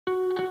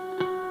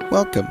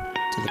Welcome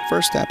to the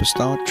First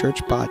Apostolic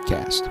Church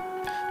Podcast.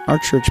 Our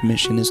church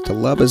mission is to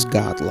love as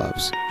God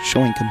loves,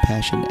 showing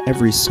compassion to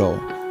every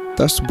soul,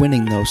 thus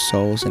winning those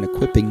souls and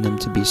equipping them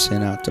to be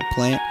sent out to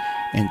plant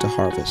and to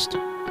harvest.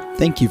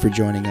 Thank you for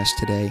joining us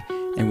today,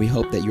 and we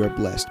hope that you are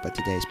blessed by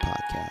today's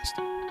podcast.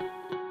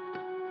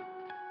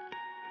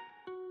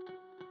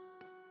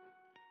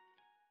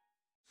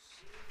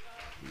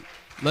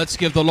 Let's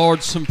give the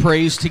Lord some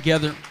praise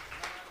together.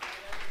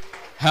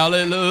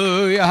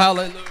 Hallelujah,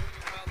 hallelujah.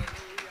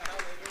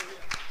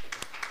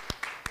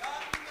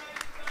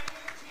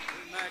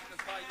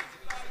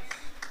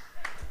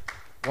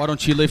 Why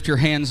don't you lift your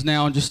hands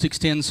now and just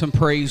extend some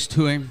praise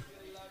to Him.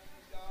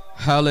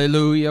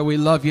 Hallelujah. We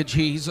love you,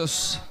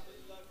 Jesus.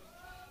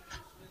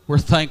 We're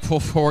thankful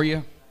for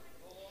you.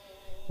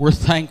 We're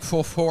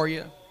thankful for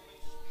you.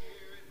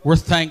 We're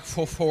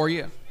thankful for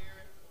you.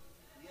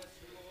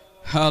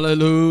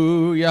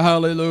 Hallelujah,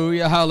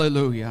 hallelujah,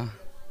 hallelujah.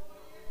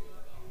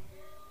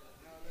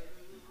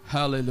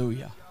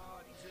 Hallelujah.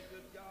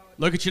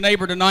 Look at your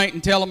neighbor tonight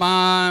and tell him,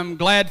 I'm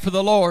glad for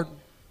the Lord.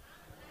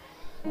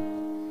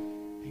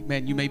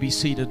 Amen. You may be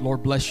seated.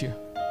 Lord bless you.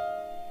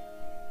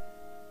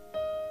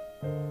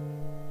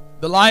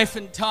 The life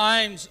and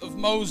times of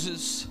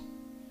Moses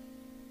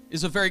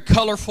is a very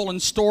colorful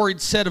and storied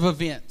set of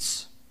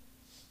events.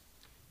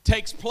 It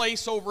takes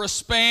place over a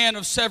span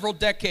of several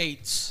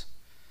decades,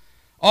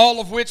 all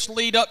of which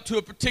lead up to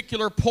a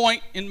particular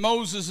point in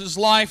Moses'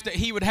 life that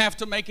he would have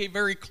to make a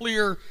very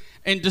clear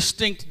and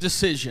distinct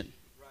decision.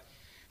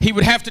 He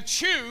would have to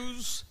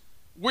choose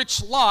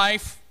which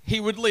life he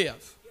would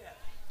live.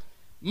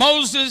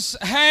 Moses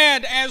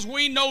had, as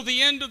we know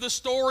the end of the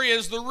story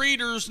as the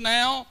readers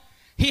now,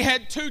 he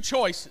had two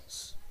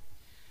choices.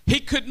 He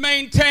could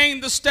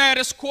maintain the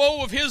status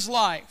quo of his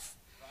life,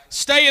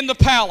 stay in the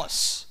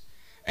palace,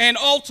 and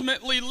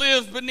ultimately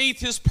live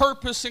beneath his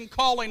purpose and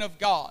calling of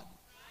God.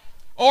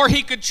 Or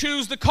he could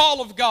choose the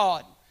call of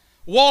God,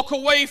 walk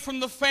away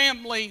from the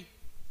family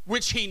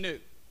which he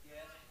knew.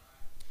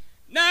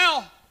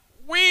 Now,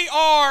 we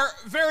are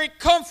very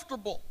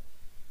comfortable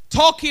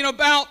talking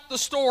about the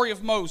story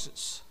of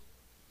Moses.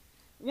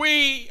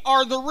 We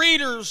are the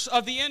readers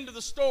of the end of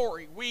the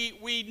story.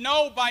 We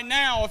know by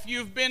now, if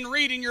you've been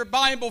reading your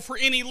Bible for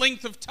any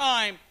length of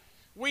time,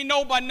 we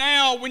know by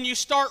now when you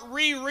start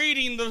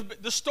rereading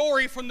the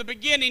story from the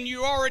beginning,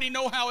 you already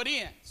know how it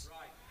ends.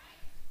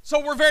 So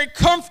we're very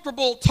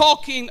comfortable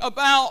talking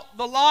about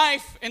the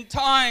life and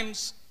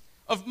times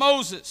of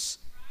Moses.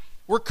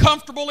 We're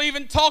comfortable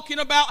even talking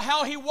about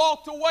how he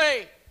walked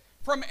away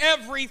from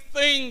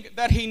everything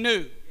that he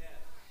knew.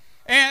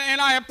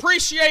 And I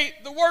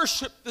appreciate the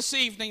worship this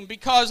evening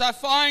because I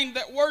find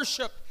that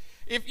worship,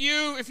 if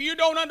you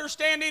don't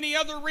understand any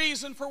other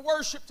reason for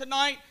worship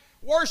tonight,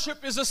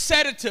 worship is a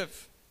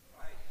sedative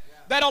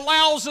that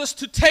allows us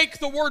to take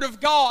the Word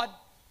of God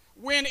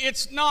when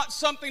it's not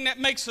something that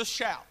makes us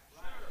shout.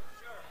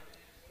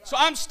 So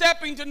I'm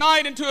stepping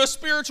tonight into a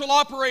spiritual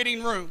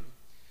operating room,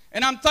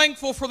 and I'm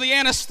thankful for the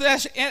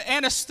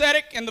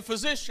anesthetic and the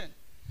physician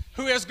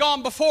who has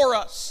gone before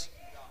us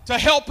to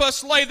help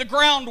us lay the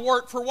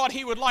groundwork for what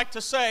he would like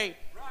to say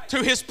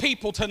to his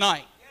people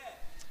tonight.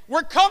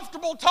 We're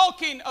comfortable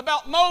talking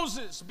about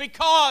Moses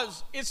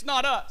because it's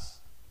not us.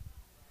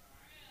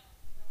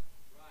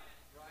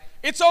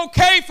 It's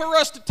okay for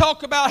us to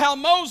talk about how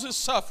Moses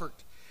suffered.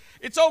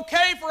 It's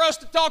okay for us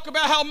to talk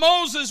about how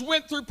Moses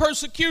went through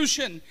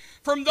persecution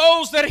from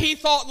those that he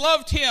thought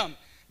loved him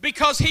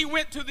because he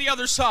went to the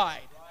other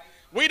side.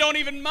 We don't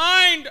even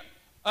mind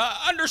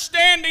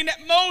understanding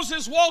that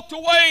Moses walked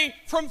away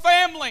from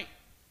family.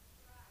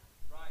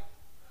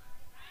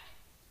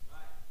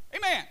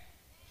 Amen.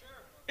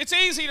 It's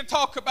easy to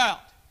talk about.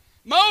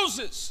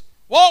 Moses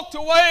walked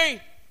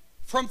away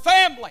from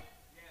family.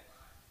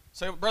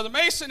 Say, well, Brother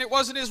Mason, it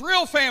wasn't his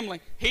real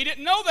family. He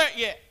didn't know that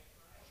yet.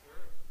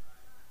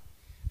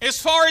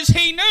 As far as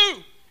he knew,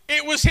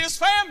 it was his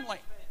family.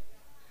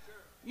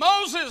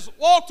 Moses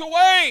walked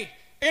away,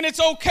 and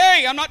it's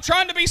okay. I'm not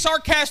trying to be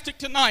sarcastic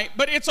tonight,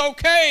 but it's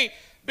okay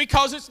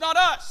because it's not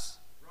us.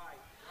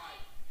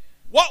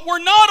 What we're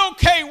not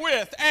okay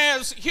with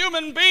as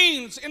human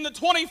beings in the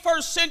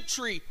 21st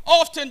century,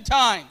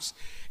 oftentimes,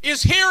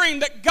 is hearing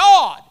that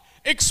God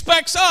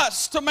expects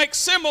us to make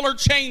similar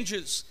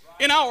changes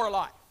in our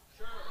life.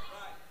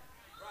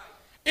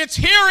 It's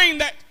hearing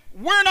that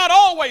we're not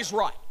always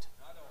right.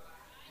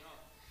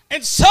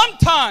 And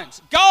sometimes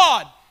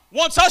God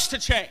wants us to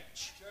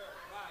change.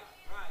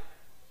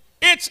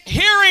 It's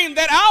hearing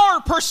that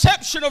our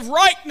perception of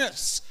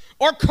rightness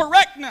or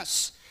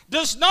correctness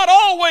does not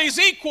always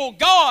equal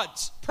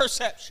God's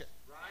perception.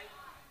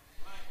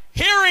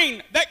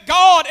 Hearing that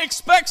God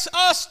expects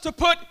us to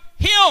put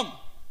Him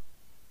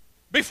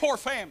before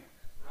family.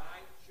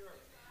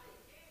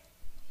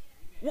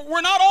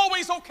 We're not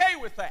always okay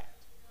with that.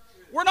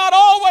 We're not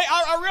always,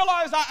 I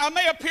realize I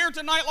may appear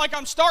tonight like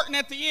I'm starting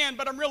at the end,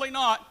 but I'm really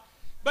not.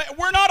 But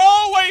we're not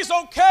always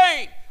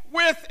okay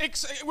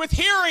with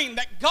hearing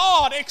that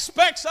God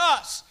expects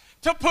us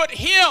to put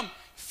Him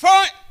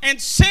front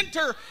and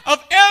center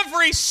of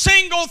every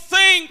single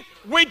thing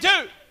We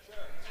do.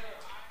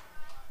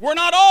 We're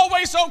not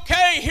always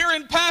okay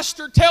hearing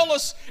Pastor tell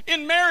us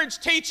in marriage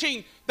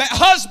teaching that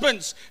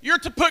husbands, you're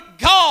to put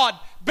God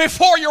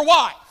before your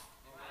wife.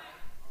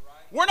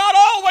 We're not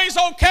always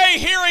okay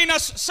hearing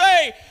us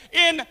say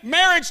in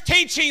marriage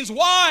teachings,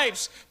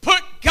 wives,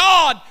 put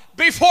God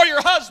before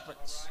your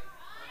husbands.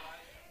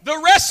 The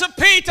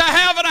recipe to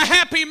having a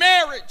happy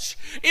marriage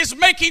is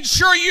making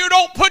sure you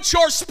don't put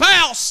your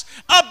spouse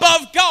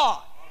above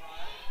God.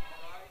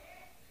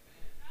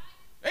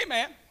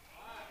 Amen.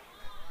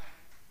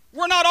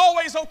 We're not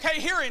always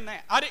okay hearing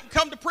that. I didn't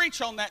come to preach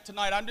on that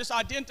tonight. I'm just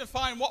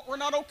identifying what we're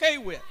not okay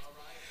with.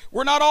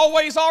 We're not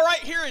always all right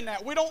hearing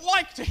that. We don't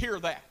like to hear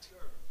that.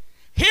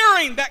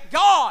 Hearing that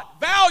God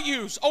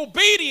values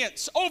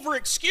obedience over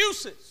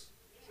excuses.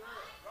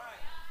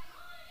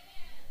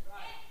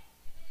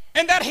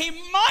 And that He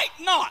might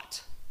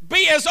not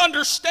be as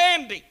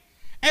understanding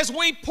as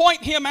we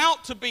point Him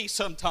out to be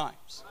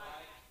sometimes.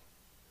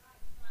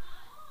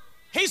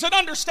 He's an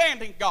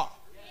understanding God.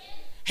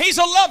 He's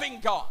a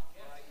loving God.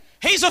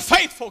 He's a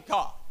faithful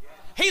God.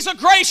 He's a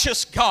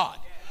gracious God.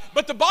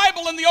 But the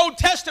Bible in the Old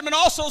Testament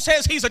also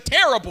says He's a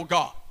terrible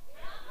God.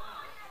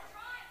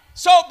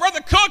 So,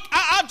 Brother Cook,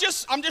 I'm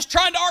just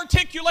trying to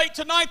articulate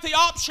tonight the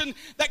option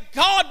that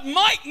God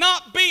might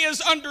not be as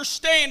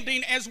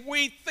understanding as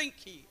we think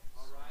He is.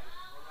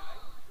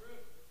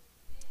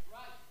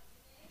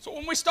 So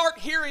when we start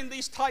hearing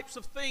these types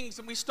of things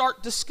and we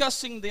start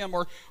discussing them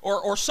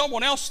or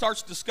someone else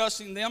starts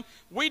discussing them,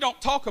 we don't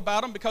talk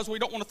about them because we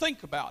don't want to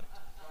think about it.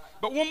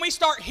 But when we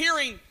start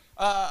hearing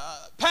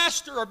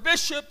pastor or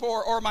bishop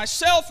or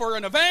myself or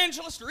an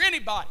evangelist or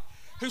anybody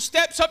who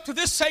steps up to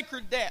this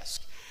sacred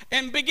desk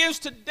and begins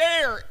to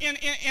dare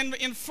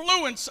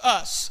influence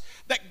us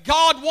that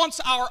God wants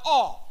our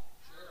all,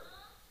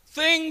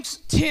 things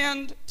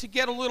tend to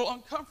get a little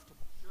uncomfortable.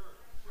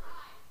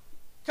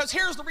 Because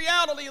here's the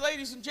reality,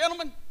 ladies and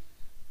gentlemen.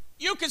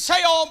 You can say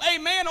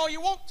amen all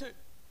you want to.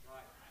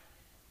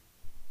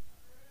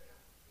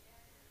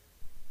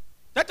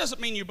 That doesn't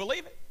mean you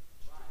believe it.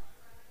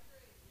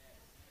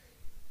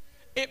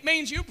 It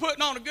means you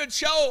putting on a good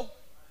show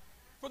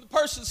for the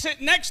person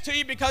sitting next to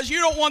you because you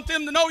don't want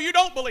them to know you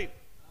don't believe it.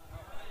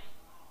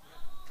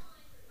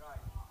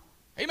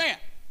 Amen.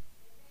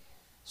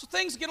 So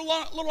things get a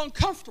little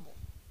uncomfortable.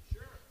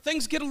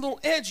 Things get a little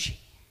edgy.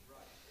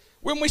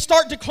 When we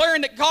start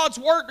declaring that God's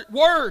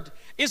word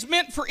is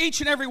meant for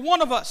each and every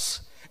one of us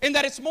and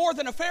that it's more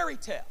than a fairy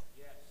tale.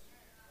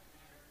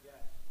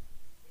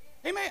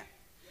 Amen.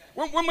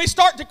 When we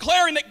start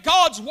declaring that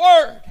God's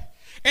word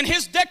and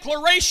His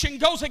declaration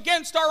goes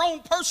against our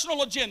own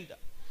personal agenda,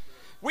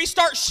 we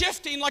start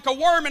shifting like a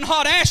worm in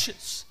hot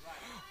ashes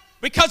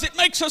because it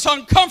makes us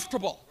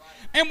uncomfortable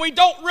and we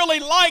don't really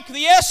like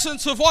the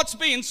essence of what's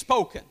being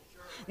spoken.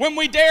 When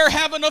we dare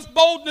have enough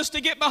boldness to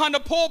get behind a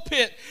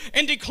pulpit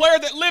and declare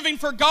that living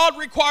for God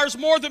requires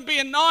more than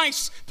being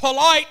nice,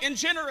 polite, and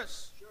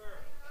generous.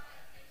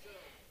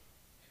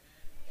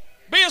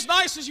 Be as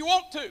nice as you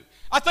want to.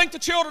 I think the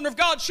children of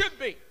God should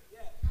be.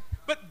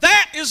 But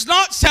that is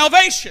not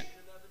salvation.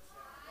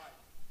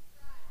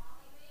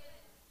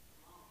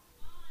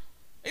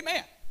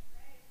 Amen.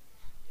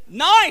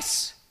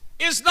 Nice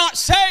is not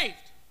saved.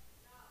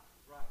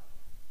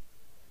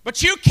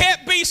 But you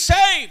can't be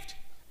saved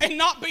and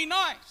not be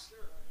nice.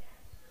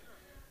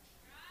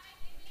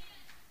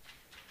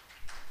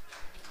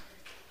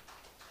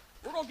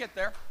 We're going to get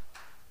there.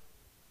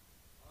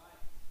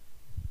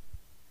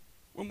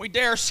 When we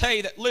dare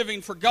say that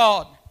living for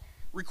God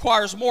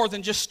requires more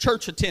than just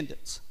church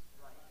attendance.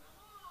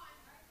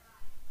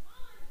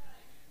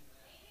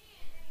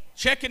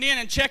 Checking in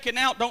and checking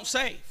out don't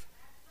save.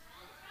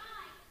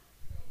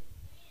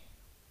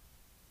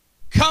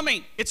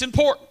 Coming, it's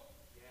important.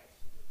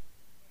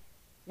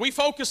 We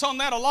focus on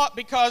that a lot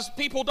because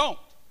people don't.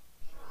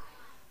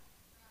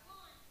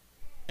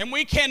 And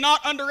we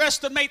cannot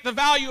underestimate the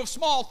value of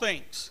small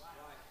things.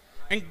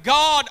 And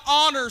God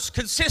honors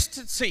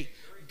consistency.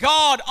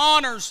 God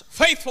honors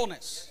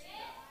faithfulness.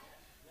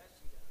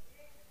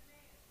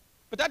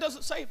 But that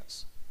doesn't save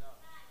us.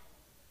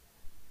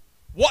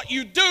 What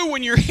you do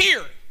when you're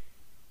here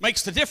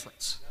makes the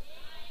difference.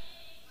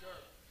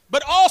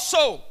 But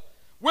also,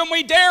 when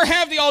we dare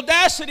have the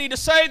audacity to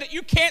say that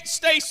you can't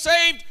stay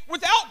saved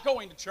without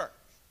going to church.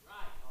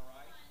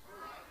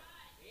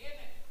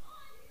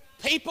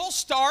 People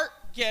start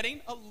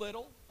getting a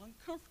little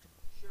uncomfortable.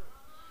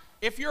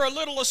 If you're a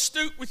little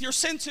astute with your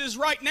senses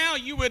right now,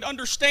 you would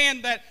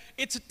understand that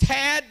it's a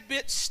tad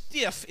bit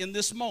stiff in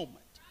this moment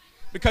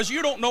because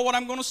you don't know what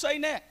I'm going to say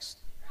next.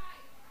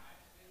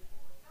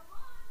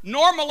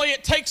 Normally,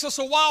 it takes us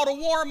a while to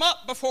warm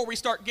up before we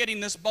start getting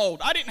this bold.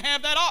 I didn't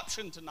have that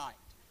option tonight.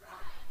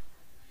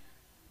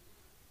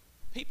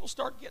 People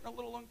start getting a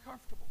little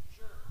uncomfortable.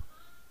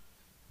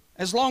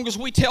 As long as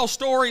we tell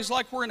stories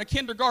like we're in a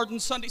kindergarten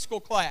Sunday school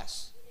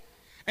class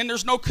and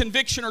there's no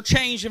conviction or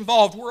change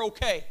involved, we're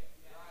okay.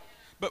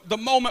 But the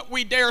moment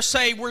we dare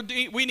say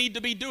we need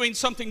to be doing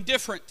something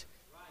different,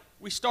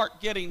 we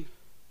start getting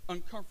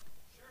uncomfortable.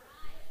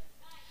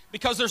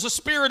 Because there's a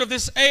spirit of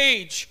this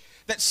age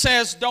that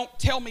says, don't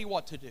tell me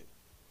what to do.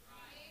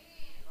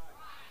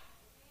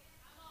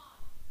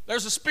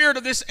 There's a spirit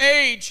of this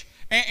age,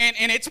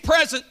 and it's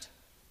present.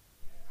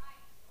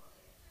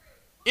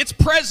 It's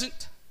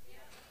present.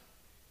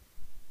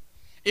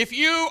 If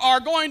you are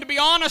going to be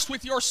honest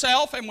with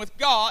yourself and with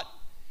God,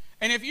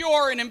 and if you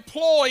are an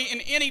employee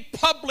in any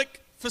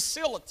public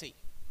facility,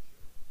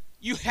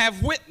 you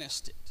have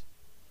witnessed it.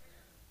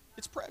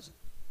 It's present.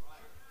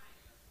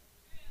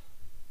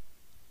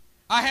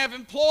 I have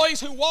employees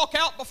who walk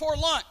out before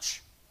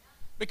lunch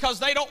because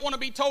they don't want to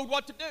be told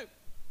what to do.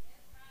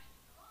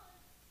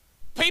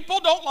 People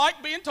don't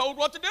like being told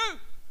what to do.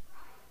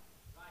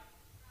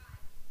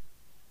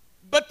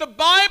 But the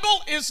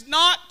Bible is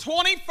not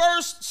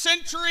 21st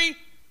century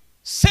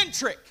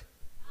centric.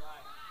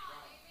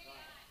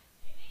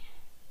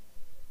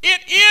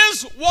 It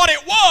is what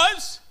it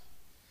was,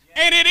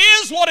 and it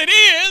is what it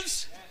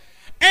is,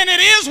 and it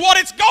is what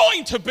it's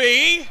going to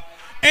be,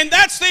 and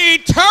that's the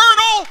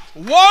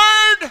eternal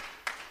Word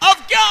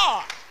of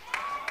God.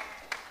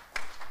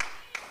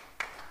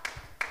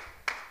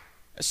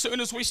 As soon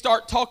as we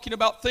start talking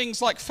about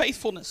things like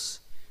faithfulness,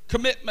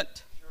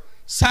 commitment,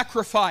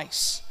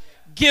 sacrifice,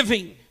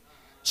 giving,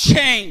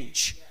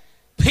 change,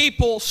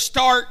 people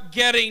start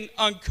getting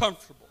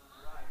uncomfortable.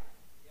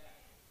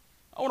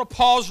 I want to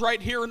pause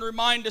right here and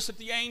remind us that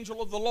the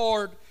angel of the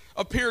Lord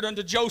appeared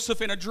unto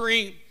Joseph in a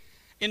dream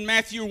in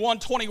Matthew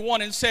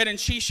 1:21 and said, "And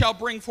she shall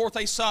bring forth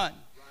a son,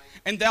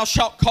 and thou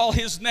shalt call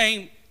his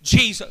name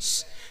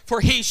Jesus,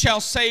 for he shall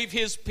save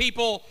his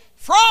people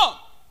from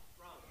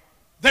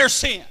their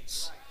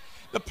sins."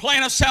 The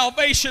plan of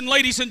salvation,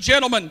 ladies and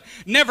gentlemen,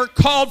 never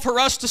called for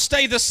us to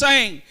stay the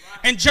same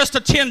and just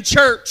attend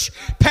church,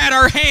 pat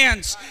our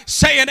hands,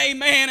 say an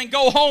amen, and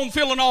go home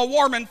feeling all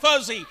warm and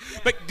fuzzy.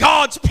 But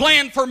God's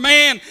plan for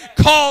man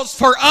calls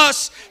for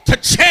us to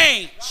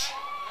change.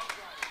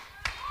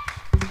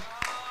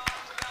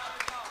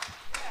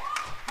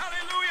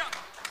 Hallelujah.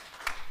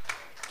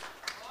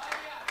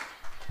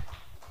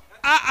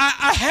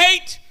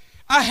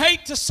 I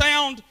hate to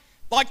sound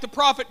like the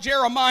prophet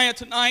Jeremiah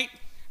tonight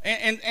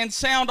and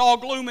sound all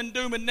gloom and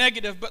doom and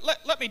negative, but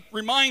let me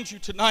remind you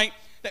tonight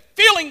that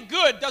feeling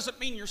good doesn't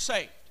mean you're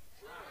saved.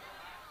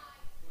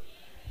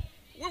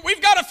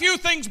 We've got a few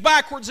things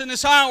backwards in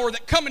this hour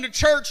that come into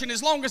church, and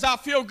as long as I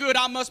feel good,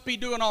 I must be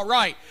doing all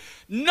right.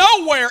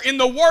 Nowhere in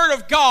the Word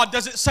of God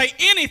does it say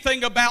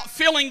anything about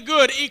feeling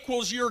good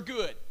equals you're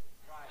good.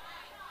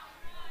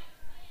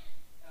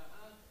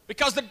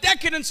 Because the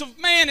decadence of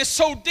man is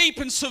so deep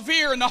and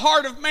severe in the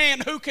heart of man,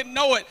 who can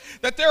know it?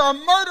 That there are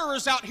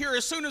murderers out here,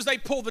 as soon as they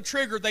pull the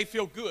trigger, they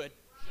feel good.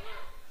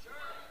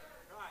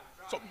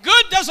 So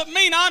good doesn't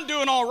mean I'm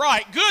doing all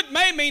right. Good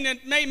may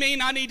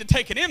mean I need to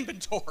take an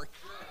inventory.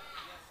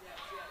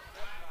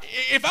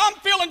 If I'm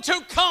feeling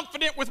too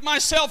confident with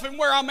myself and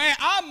where I'm at,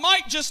 I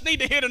might just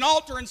need to hit an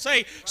altar and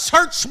say,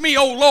 "Search me,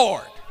 O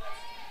Lord,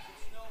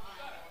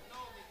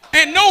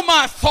 and know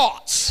my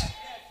thoughts."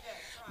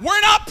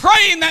 We're not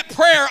praying that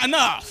prayer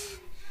enough.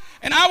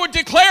 And I would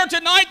declare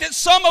tonight that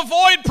some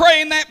avoid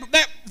praying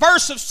that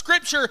verse of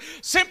Scripture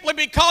simply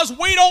because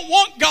we don't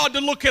want God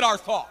to look at our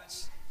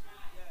thoughts.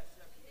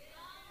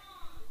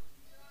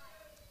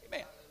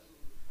 Amen.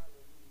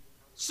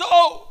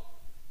 So,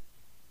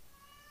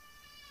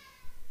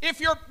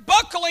 if you're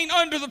buckling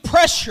under the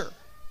pressure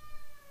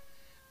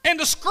and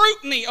the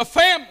scrutiny of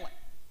family,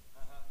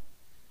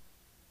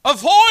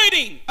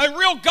 avoiding a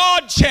real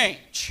God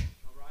change,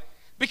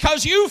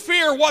 because you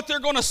fear what they're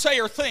going to say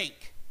or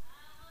think,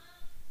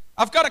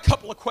 I've got a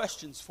couple of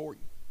questions for you.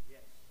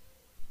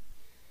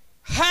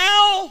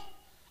 How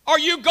are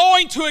you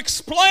going to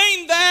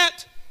explain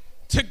that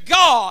to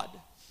God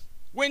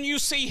when you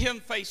see Him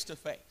face to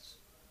face?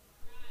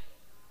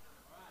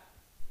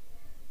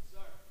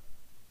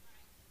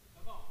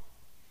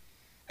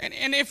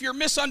 And if you're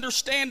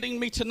misunderstanding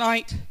me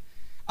tonight,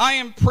 I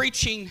am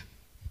preaching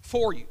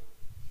for you,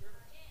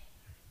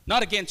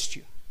 not against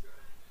you.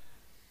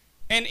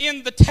 And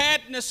in the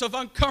tadness of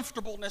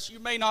uncomfortableness, you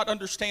may not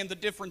understand the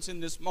difference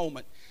in this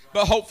moment,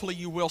 but hopefully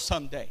you will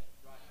someday.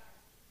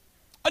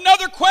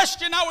 Another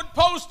question I would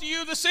pose to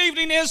you this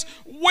evening is,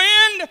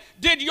 when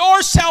did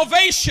your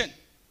salvation,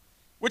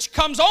 which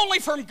comes only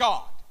from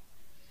God,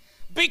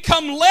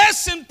 become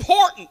less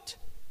important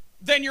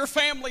than your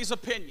family's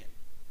opinion?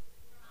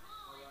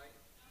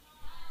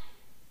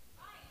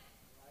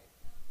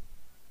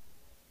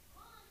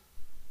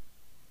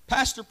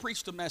 Pastor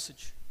preached a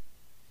message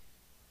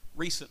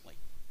recently,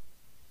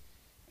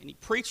 and he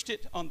preached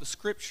it on the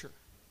Scripture,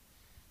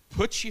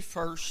 "Put ye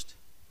first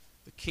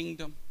the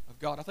kingdom of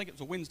God." I think it was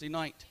a Wednesday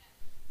night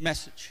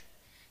message.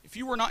 If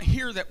you were not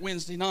here that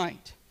Wednesday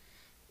night,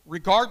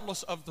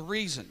 regardless of the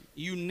reason,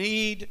 you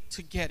need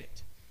to get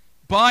it.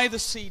 Buy the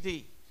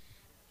CD.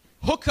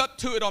 Hook up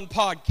to it on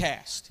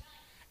podcast.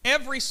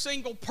 Every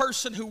single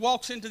person who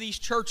walks into these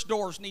church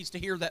doors needs to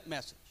hear that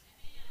message.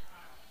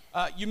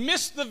 You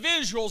miss the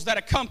visuals that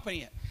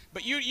accompany it,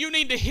 but you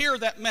need to hear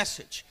that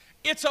message.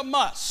 It's a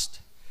must.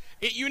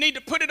 You need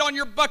to put it on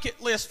your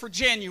bucket list for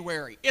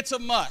January. It's a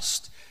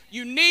must.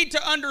 you need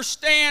to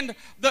understand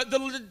the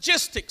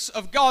logistics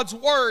of God's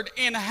Word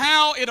and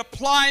how it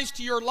applies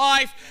to your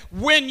life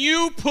when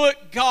you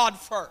put God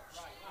first.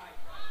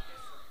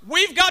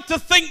 We've got to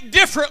think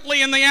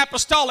differently in the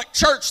apostolic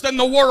church than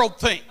the world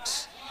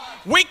thinks.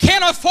 We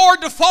can't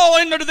afford to fall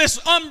into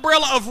this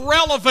umbrella of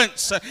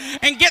relevance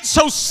and get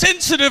so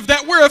sensitive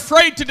that we're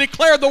afraid to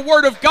declare the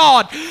Word of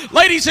God.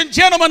 Ladies and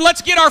gentlemen,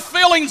 let's get our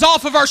feelings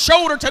off of our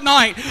shoulder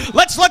tonight.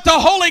 Let's let the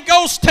Holy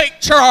Ghost take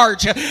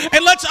charge.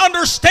 And let's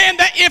understand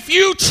that if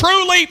you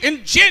truly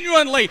and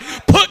genuinely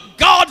put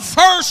God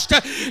first,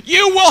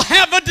 you will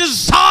have a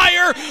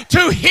desire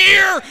to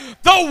hear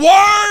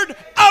the Word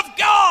of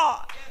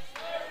God.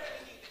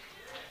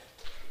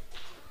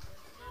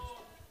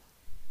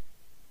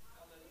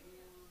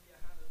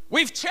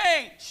 We've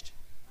changed.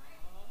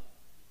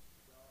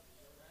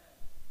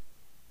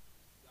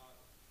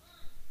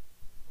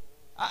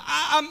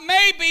 I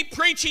may be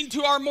preaching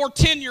to our more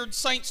tenured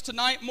saints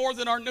tonight more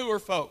than our newer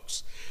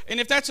folks. And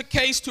if that's the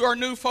case to our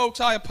new folks,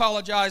 I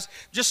apologize.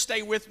 Just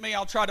stay with me.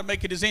 I'll try to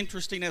make it as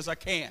interesting as I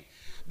can.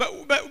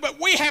 But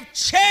we have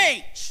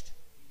changed.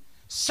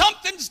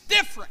 Something's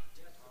different.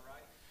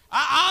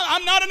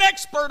 I'm not an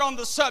expert on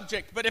the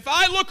subject, but if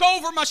I look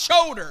over my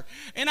shoulder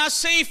and I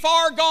see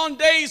far gone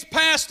days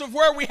past of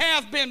where we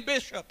have been,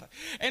 Bishop,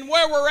 and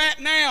where we're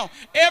at now,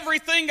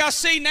 everything I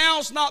see now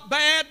is not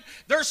bad.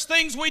 There's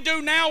things we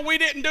do now we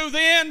didn't do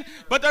then,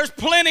 but there's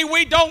plenty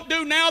we don't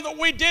do now that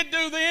we did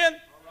do then.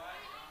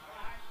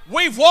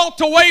 We've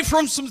walked away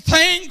from some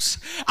things.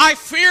 I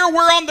fear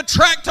we're on the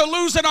track to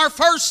losing our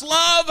first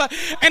love,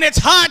 and it's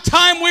high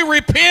time we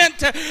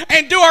repent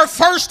and do our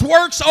first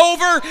works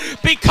over,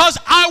 because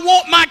I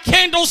want my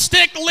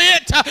candlestick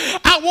lit.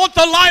 I want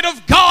the light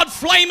of God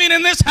flaming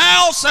in this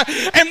house,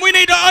 and we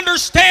need to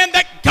understand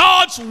that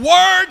God's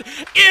Word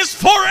is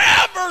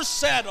forever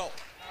settled.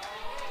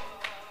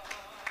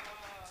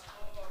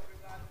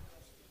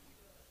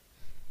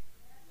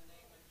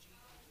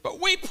 But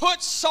we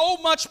put so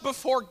much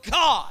before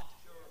God.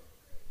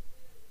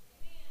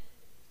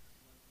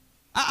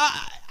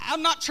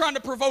 I'm not trying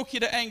to provoke you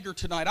to anger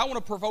tonight. I want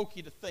to provoke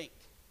you to think.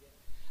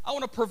 I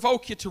want to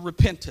provoke you to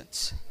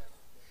repentance.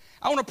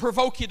 I want to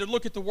provoke you to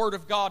look at the Word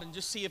of God and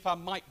just see if I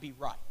might be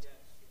right.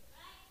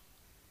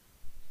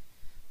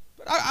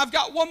 But I've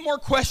got one more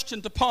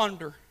question to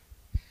ponder.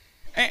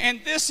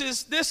 And this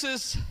is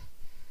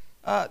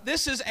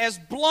as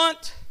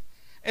blunt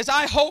as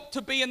I hope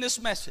to be in this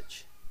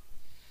message.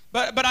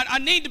 But I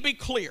need to be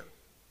clear,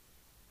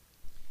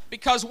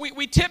 because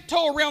we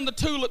tiptoe around the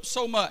tulip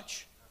so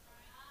much,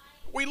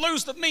 we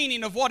lose the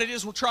meaning of what it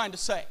is we're trying to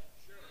say.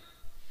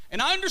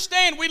 And I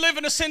understand we live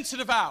in a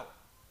sensitive hour.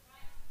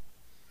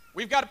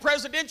 We've got a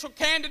presidential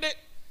candidate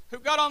who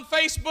got on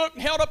Facebook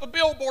and held up a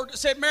billboard that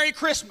said Merry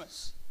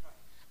Christmas.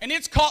 And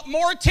it's caught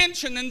more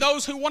attention than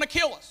those who want to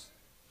kill us.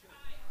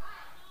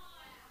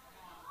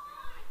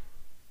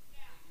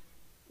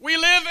 We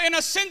live in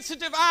a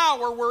sensitive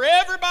hour where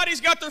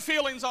everybody's got their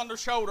feelings on their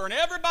shoulder and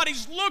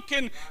everybody's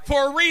looking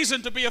for a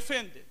reason to be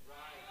offended.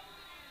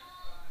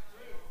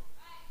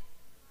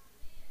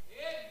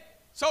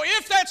 So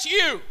if that's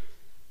you,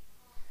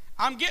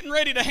 I'm getting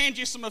ready to hand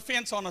you some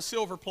offense on a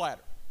silver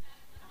platter.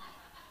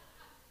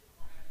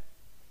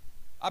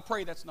 I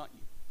pray that's not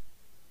you.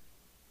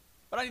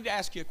 But I need to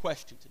ask you a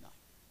question tonight.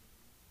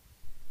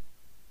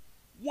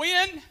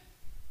 When,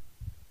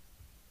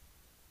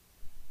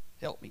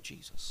 help me,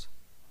 Jesus.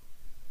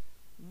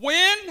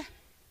 When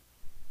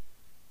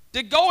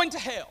did going to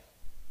hell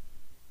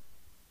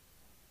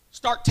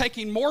start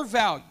taking more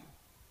value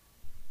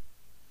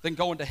than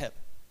going to heaven?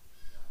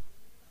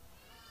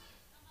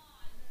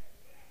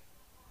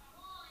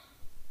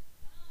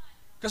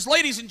 Because,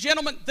 ladies and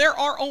gentlemen, there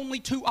are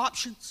only two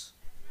options.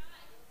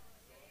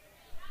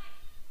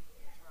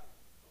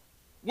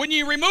 When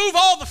you remove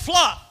all the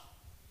fluff,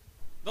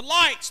 the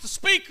lights, the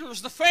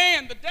speakers, the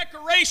fan, the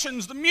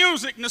decorations, the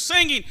music, and the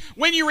singing,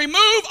 when you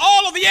remove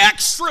all of the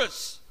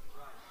extras,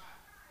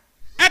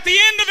 at the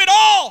end of it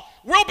all,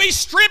 we'll be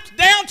stripped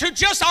down to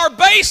just our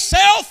base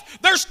self.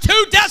 There's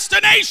two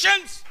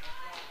destinations.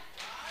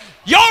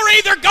 You're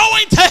either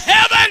going to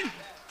heaven.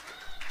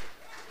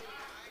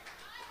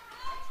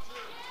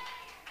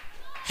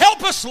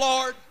 Help us,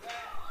 Lord.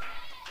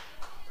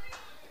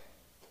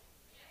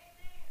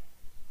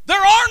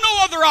 There are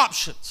no other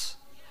options.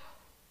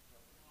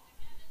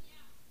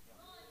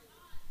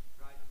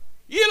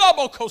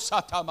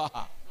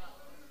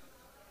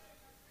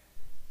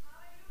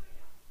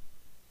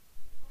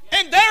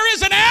 And there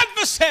is an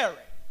adversary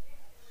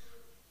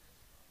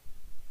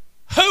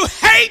who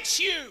hates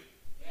you.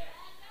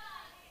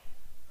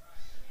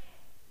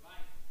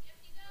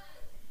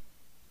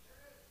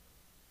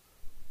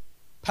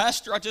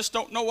 Pastor, I just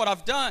don't know what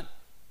I've done.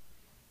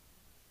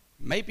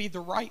 Maybe the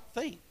right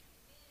thing.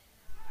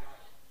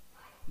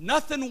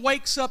 Nothing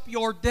wakes up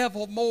your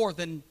devil more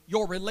than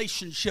your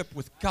relationship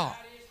with God.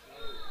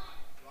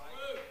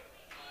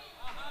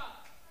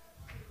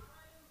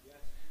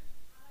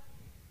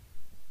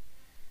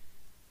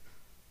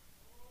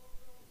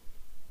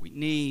 We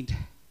need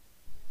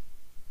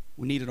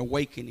an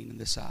awakening in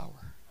this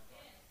hour.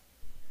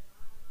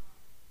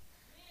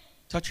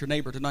 Touch your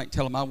neighbor tonight and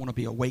tell him, I want to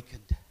be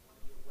awakened.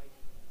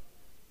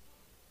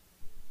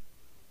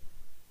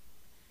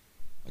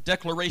 A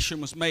declaration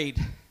was made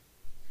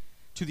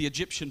to the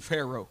Egyptian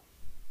Pharaoh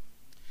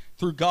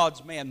through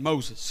God's man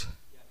Moses.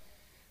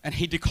 And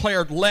he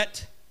declared,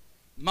 let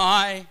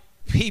my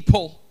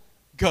people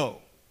go.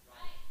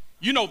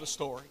 You know the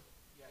story.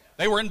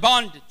 They were in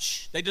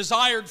bondage. They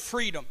desired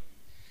freedom.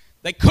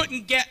 They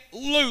couldn't get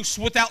loose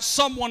without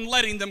someone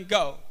letting them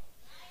go.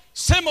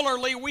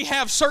 Similarly, we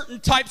have certain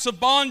types of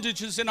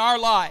bondages in our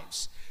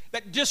lives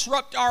that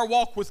disrupt our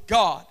walk with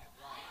God.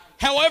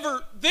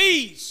 However,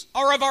 these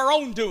are of our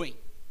own doing.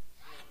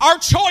 Our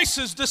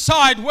choices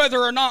decide whether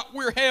or not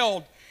we're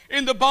held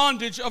in the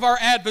bondage of our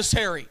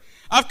adversary.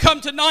 I've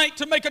come tonight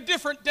to make a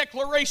different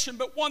declaration,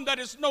 but one that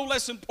is no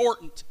less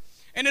important.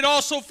 And it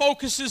also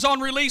focuses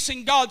on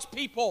releasing God's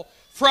people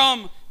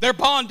from their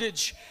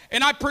bondage.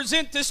 And I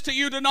present this to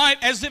you tonight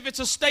as if it's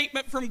a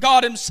statement from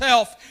God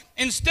Himself.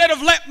 Instead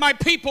of let my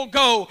people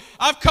go,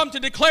 I've come to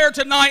declare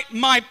tonight,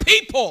 my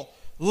people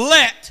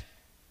let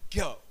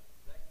go.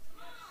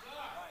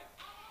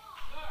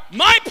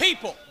 My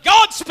people,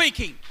 God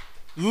speaking,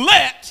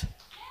 let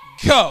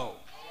go.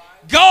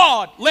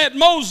 God led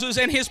Moses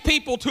and his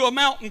people to a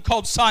mountain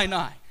called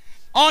Sinai.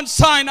 On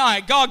Sinai,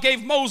 God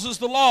gave Moses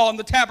the law and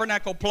the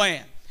tabernacle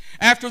plan.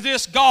 After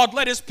this, God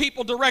led His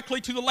people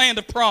directly to the land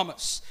of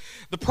promise.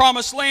 The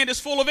promised land is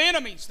full of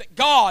enemies that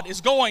God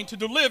is going to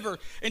deliver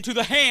into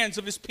the hands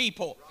of His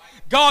people.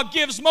 God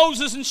gives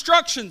Moses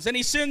instructions and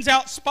He sends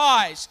out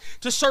spies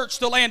to search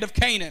the land of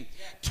Canaan.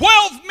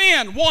 12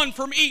 men, one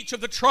from each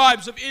of the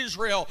tribes of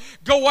Israel,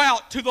 go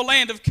out to the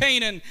land of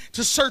Canaan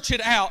to search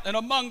it out. And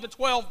among the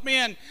 12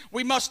 men,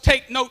 we must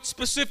take note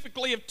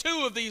specifically of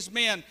 2 of these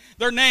men.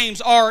 Their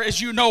names are,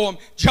 as you know them,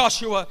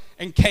 Joshua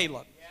and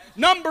Caleb.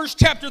 Numbers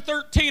chapter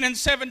 13 and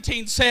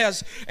 17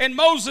 says, and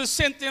Moses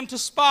sent them to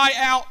spy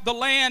out the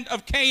land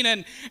of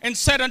Canaan and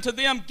said unto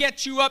them,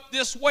 get you up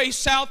this way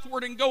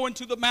southward and go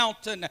into the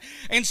mountain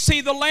and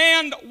see the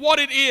land what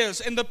it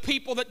is and the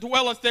people that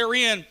dwelleth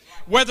therein,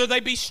 whether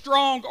they be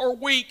strong or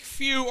weak,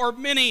 few or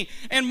many,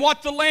 and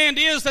what the land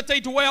is that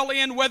they dwell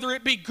in, whether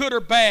it be good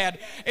or bad,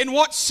 and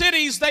what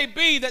cities they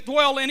be that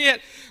dwell in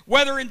it,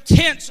 whether in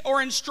tents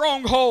or in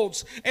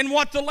strongholds, and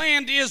what the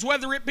land is,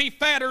 whether it be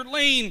fat or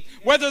lean,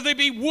 whether there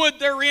be wood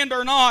therein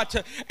or not.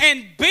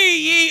 And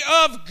be ye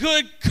of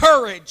good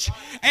courage,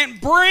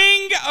 and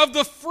bring of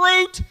the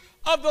fruit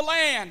of the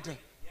land.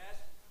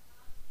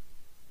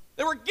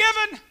 They were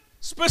given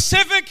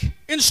specific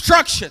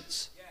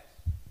instructions.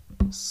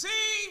 See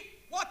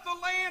what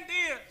the land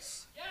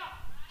is.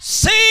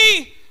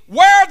 See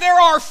where there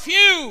are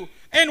few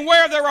and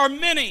where there are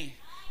many.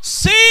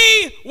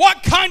 See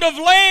what kind of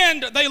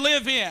land they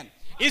live in.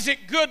 Is it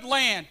good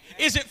land?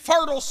 Is it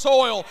fertile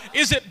soil?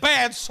 Is it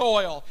bad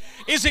soil?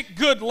 Is it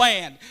good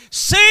land?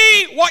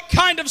 See what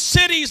kind of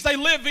cities they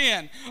live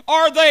in.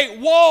 Are they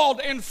walled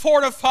and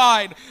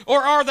fortified,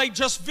 or are they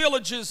just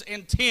villages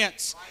and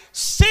tents?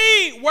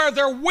 See where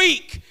they're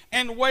weak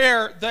and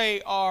where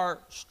they are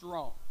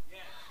strong.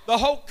 The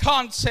whole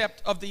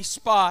concept of these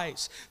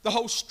spies, the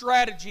whole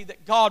strategy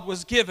that God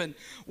was given,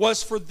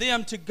 was for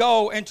them to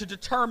go and to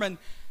determine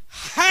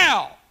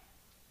how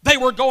they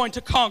were going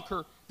to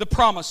conquer the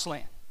promised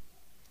land.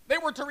 They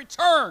were to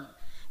return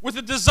with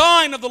the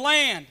design of the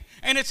land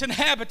and its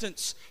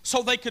inhabitants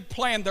so they could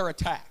plan their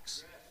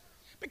attacks.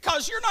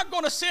 Because you're not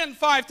going to send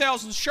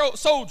 5,000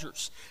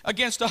 soldiers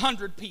against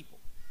 100 people.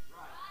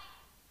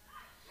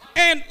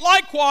 And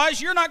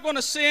likewise, you're not going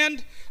to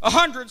send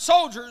 100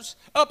 soldiers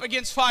up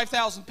against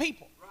 5,000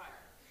 people.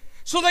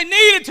 So they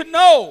needed to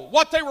know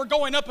what they were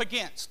going up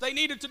against. They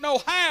needed to know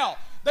how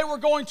they were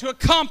going to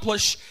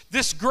accomplish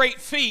this great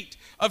feat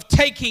of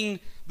taking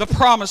the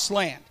promised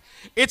land.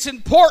 It's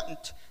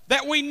important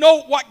that we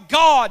know what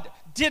God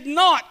did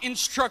not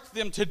instruct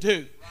them to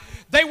do.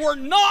 They were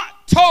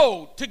not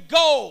told to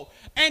go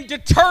and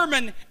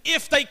determine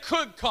if they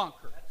could conquer.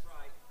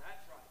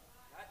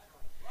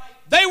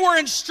 They were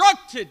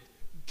instructed,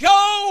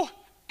 go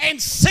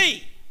and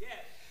see.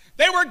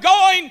 They were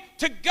going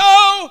to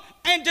go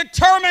and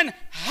determine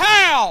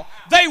how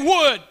they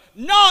would,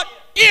 not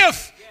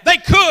if they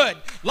could.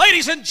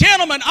 Ladies and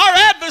gentlemen, our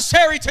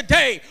adversary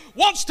today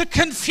wants to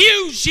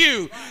confuse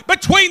you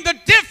between the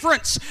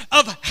difference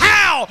of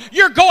how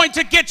you're going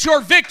to get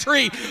your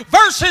victory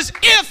versus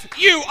if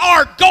you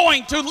are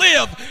going to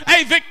live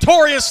a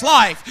victorious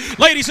life.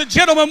 Ladies and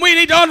gentlemen, we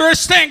need to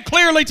understand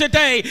clearly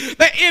today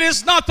that it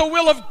is not the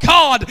will of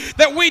God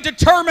that we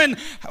determine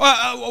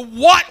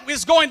what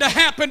is going to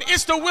happen.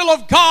 It's the will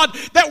of God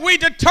that we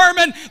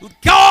determine,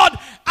 God,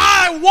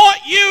 I want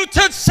you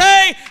to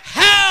say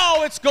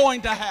how it's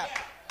going to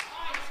happen.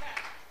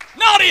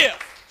 Not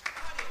if.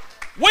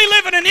 We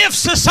live in an if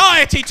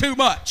society too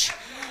much.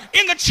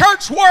 In the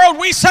church world,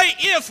 we say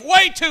if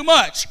way too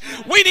much.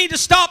 We need to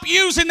stop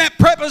using that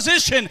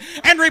preposition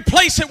and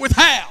replace it with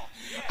how.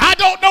 I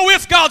don't know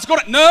if God's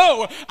going to.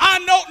 No,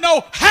 I don't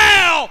know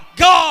how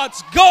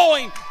God's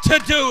going to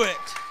do it.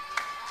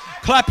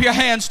 Clap your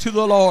hands to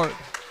the Lord.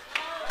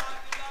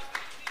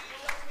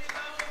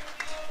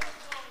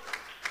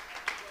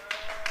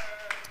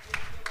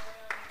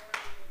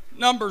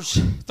 Numbers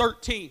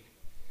 13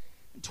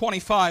 and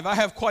 25. I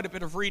have quite a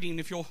bit of reading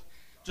if you'll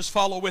just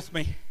follow with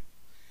me.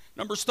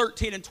 Numbers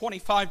 13 and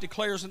 25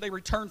 declares, and they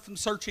returned from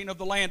searching of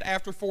the land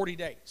after 40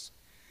 days.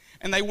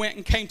 And they went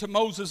and came to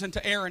Moses and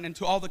to Aaron and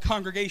to all the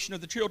congregation of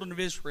the children of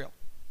Israel,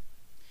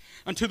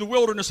 unto the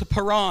wilderness of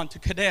Paran, to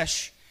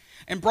Kadesh,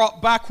 and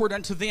brought backward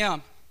unto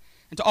them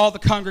and to all the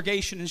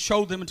congregation, and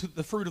showed them into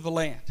the fruit of the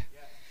land.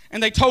 Yes.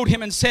 And they told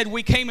him and said,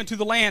 we came into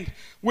the land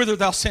whither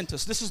thou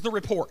sentest. This is the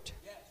report.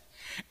 Yes.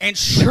 And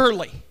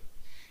surely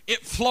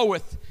it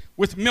floweth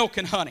with milk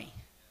and honey.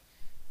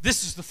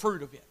 This is the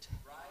fruit of it.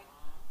 Right.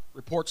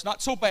 Report's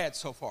not so bad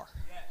so far.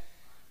 Yes.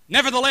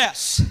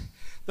 Nevertheless,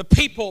 the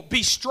people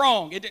be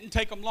strong. It didn't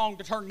take them long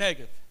to turn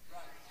negative.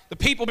 Right. The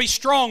people be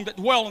strong that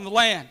dwell in the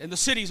land, and the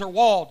cities are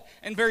walled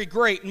and very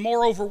great. And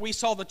moreover, we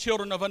saw the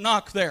children of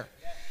Anak there.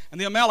 Yes. And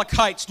the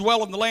Amalekites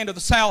dwell in the land of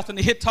the south, and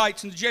the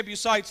Hittites and the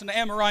Jebusites and the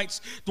Amorites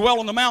dwell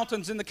in the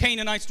mountains, and the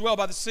Canaanites dwell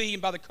by the sea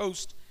and by the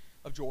coast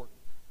of Jordan.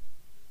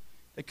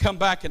 They come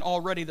back, and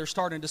already they're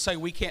starting to say,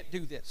 we can't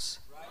do this.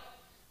 Right.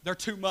 They're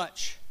too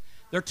much.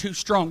 They're too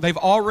strong. They've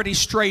already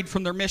strayed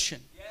from their mission.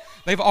 Yes.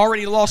 They've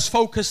already lost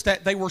focus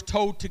that they were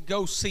told to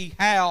go see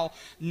how,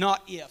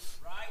 not if.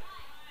 Right.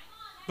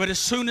 But as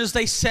soon as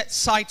they set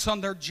sights on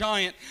their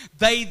giant,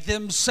 they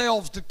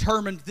themselves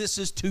determined this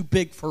is too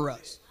big for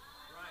us.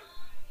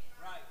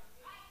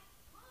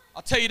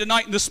 I'll tell you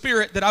tonight in the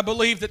Spirit that I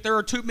believe that there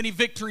are too many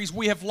victories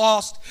we have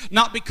lost,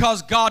 not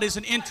because God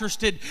isn't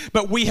interested,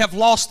 but we have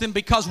lost them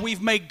because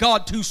we've made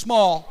God too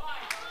small.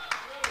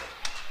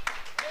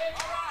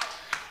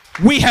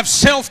 We have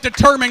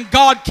self-determined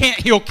God can't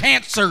heal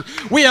cancer.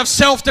 We have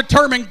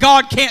self-determined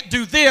God can't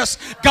do this,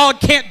 God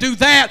can't do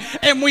that.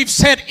 And we've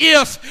said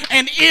if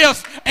and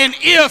if and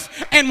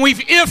if, and we've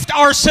ifed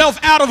ourselves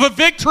out of a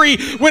victory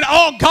when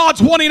all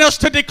God's wanting us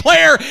to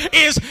declare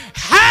is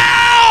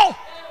how.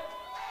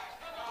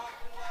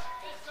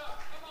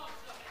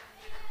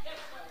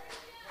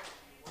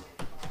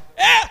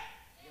 Yeah.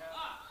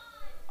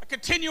 I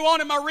continue on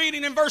in my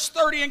reading in verse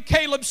 30. And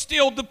Caleb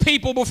stilled the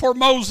people before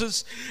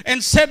Moses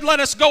and said, let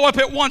us go up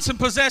at once and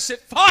possess it.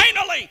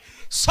 Finally,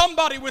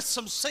 somebody with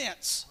some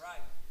sense.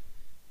 Right.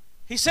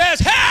 He says,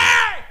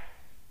 hey!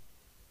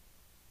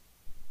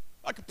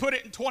 I could put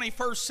it in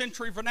 21st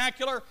century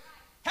vernacular.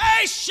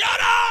 Hey, shut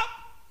up!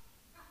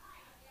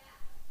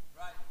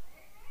 Right.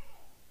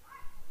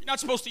 You're not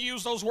supposed to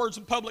use those words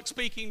in public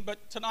speaking,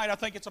 but tonight I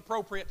think it's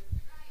appropriate.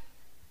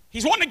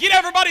 He's wanting to get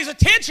everybody's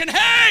attention.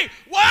 Hey,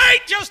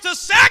 wait just a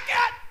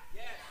second.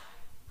 Yes.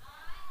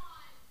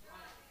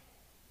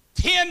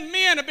 10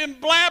 men have been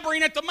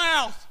blabbering at the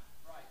mouth.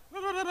 Right.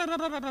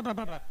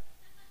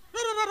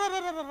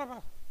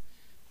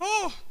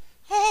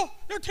 Oh,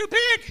 they're too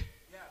big.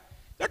 Yeah.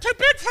 They're too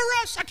big for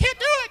us. I can't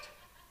do it.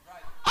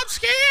 Right. I'm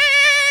scared.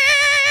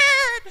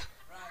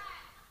 Right.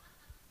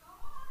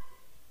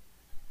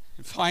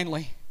 And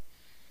finally,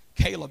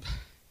 Caleb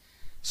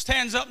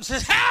stands up and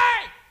says, hey!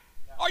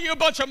 Are you a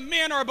bunch of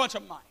men or a bunch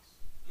of mice?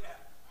 Yeah.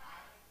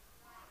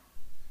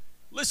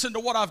 Listen to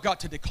what I've got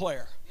to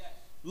declare. Yes.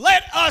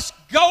 Let us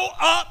go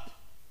up,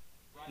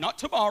 right. Not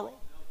tomorrow,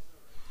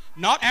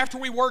 no, not after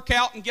we work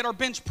out and get our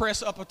bench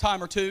press up a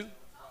time or two, right.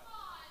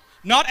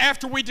 Not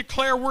after we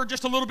declare we're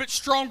just a little bit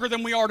stronger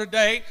than we are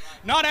today,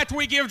 right. Not after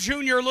we give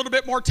Junior a little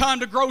bit more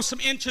time to grow some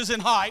inches in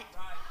height.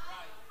 Right.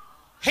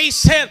 Right. He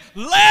said,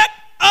 let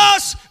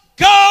us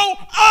go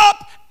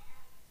up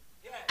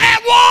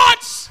at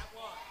once.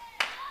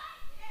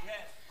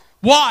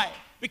 Why?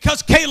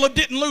 Because Caleb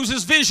didn't lose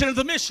his vision of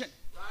the mission.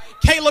 Right.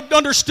 Caleb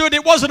understood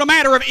it wasn't a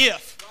matter of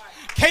if.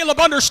 Right. Caleb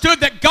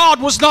understood that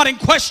God was not in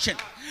question.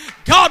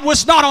 God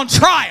was not on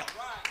trial.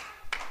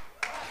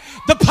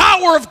 Right. The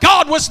power of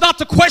God was not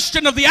the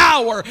question of the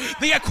hour.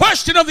 The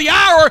question of the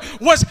hour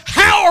was,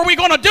 how are we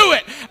going to do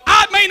it?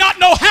 I may not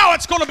know how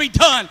it's going to be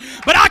done,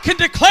 but I can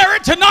declare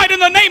it tonight in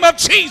the name of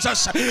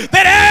Jesus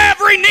that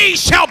every knee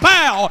shall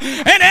bow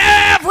and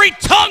every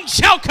tongue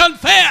shall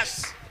confess.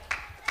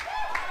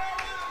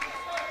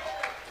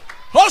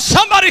 Oh,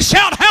 somebody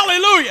shout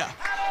hallelujah.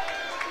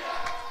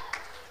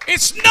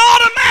 It's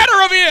not a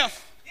matter of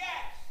if.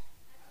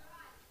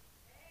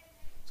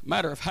 It's a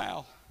matter of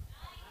how.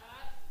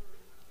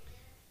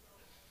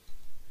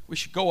 We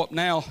should go up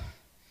now.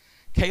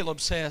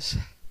 Caleb says,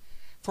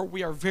 for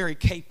we are very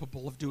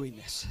capable of doing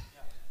this.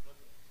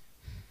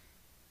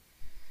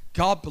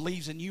 God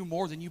believes in you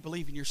more than you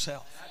believe in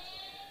yourself.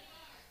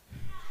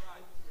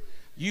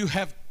 You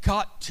have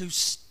got to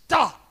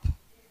stop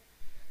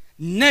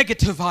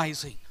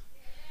negativizing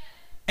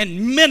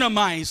and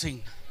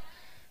minimizing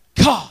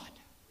God.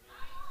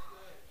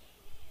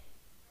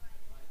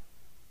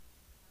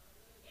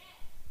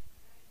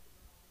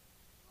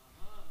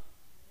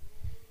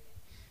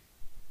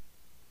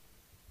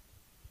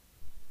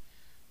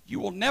 You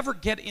will never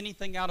get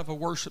anything out of a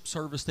worship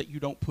service that you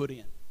don't put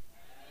in.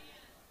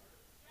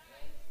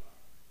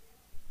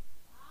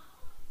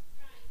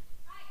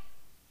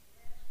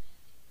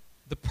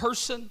 The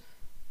person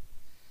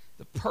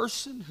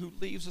who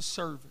leaves a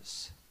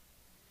service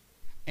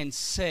and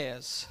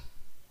says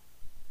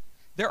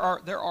There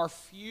are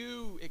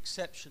few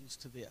exceptions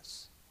to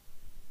this.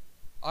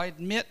 I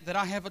admit that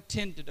I have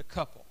attended a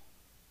couple.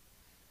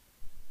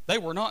 They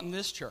were not in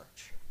this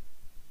church.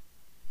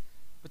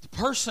 But the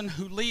person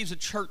who leaves a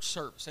church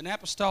service, an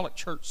apostolic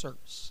church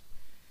service,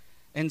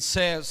 and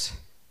says,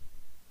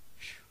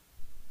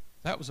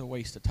 that was a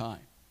waste of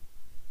time.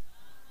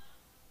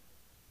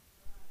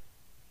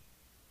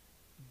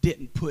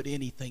 Didn't put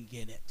anything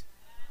in it.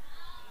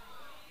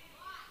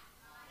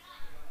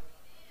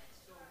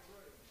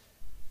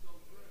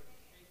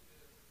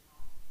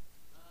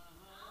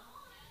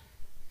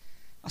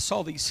 I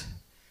saw these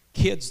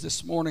kids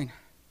this morning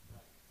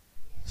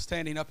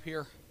standing up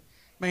here.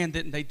 Man,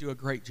 didn't they do a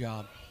great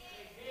job?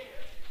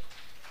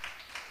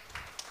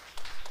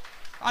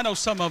 I know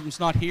some of them's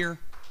not here,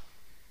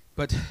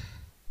 but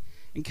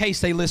in case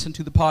they listen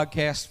to the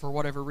podcast for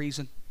whatever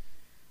reason,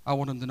 I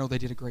want them to know they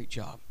did a great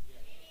job.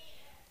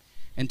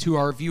 And to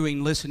our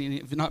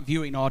not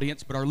viewing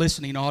audience, but our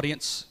listening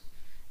audience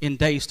in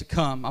days to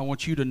come, I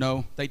want you to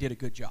know they did a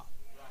good job.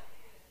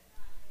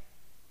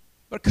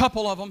 But a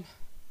couple of them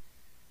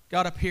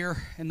got up here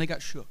and they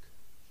got shook.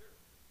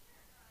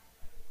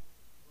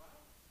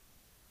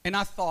 And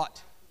I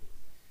thought,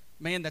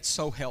 man, that's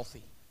so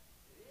healthy.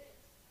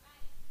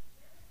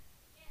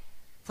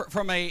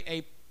 From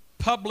a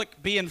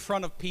public be in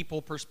front of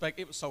people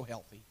perspective, it was so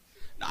healthy.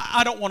 Now,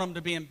 I don't want them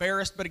to be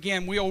embarrassed, but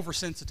again, we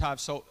oversensitize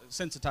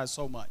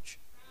so much.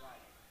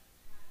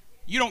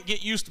 You don't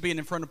get used to being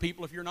in front of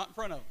people if you're not in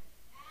front of them.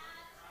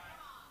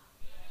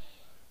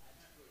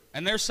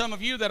 And there's some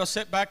of you that'll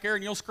sit back there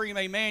and you'll scream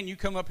amen. You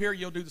come up here,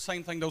 you'll do the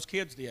same thing those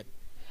kids did.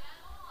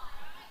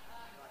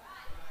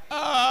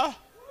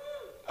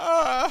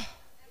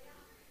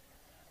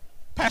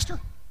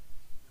 Pastor?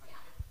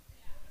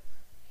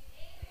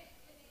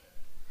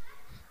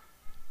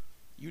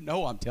 You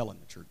know I'm telling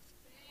the truth.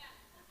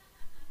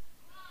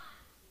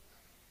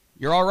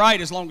 You're all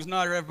right as long as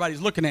not everybody's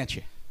looking at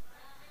you.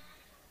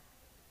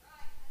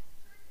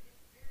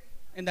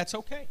 And that's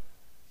okay.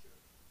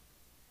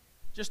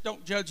 Just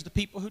don't judge the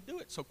people who do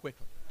it so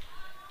quickly.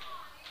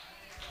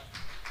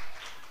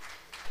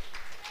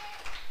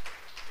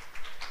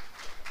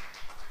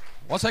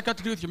 What's that got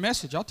to do with your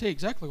message? I'll tell you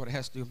exactly what it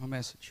has to do with my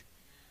message.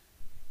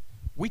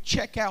 We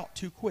check out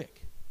too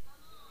quick.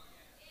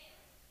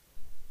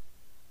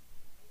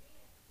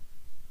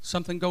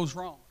 Something goes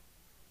wrong.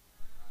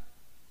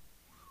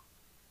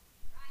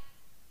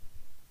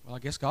 Well, I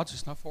guess God's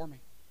just not for me.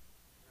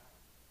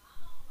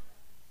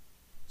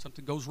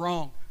 Something goes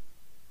wrong.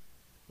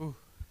 Ooh,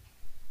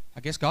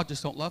 I guess God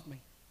just don't love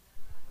me.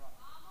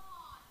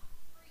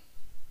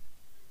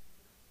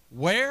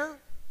 Where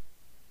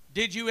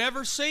did you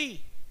ever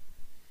see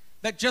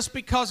that just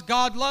because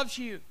God loves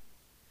you,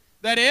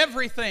 that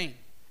everything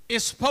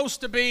is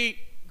supposed to be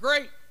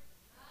great?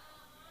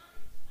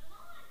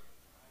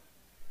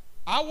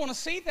 I want to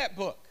see that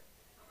book.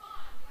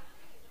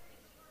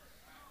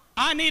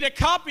 I need a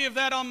copy of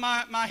that on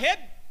my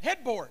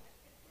headboard.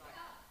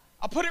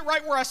 I'll put it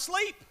right where I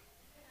sleep.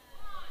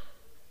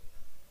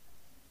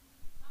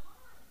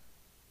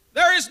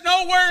 There is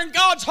nowhere in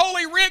God's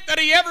holy writ that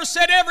He ever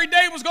said every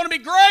day was going to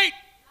be great.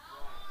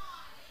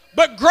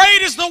 But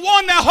great is the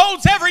one that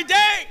holds every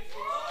day.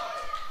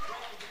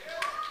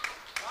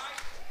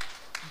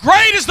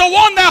 Great is the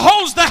one that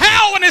holds the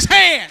how in His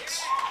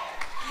hands.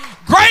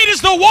 Great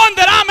is the one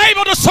that I'm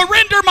able to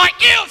surrender my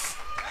if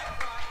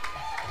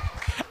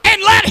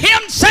and let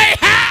Him say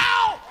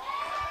how.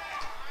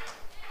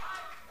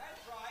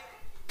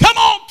 Come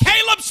on,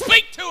 Caleb,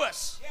 speak to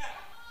us.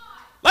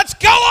 Let's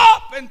go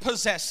up and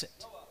possess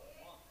it.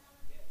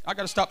 I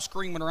got to stop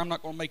screaming or I'm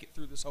not going to make it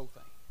through this whole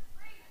thing.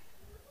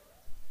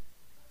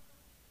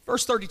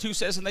 Verse 32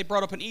 says, and they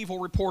brought up an evil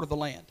report of the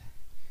land,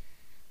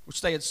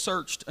 which they had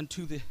searched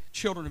unto the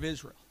children of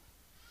Israel,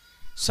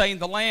 saying,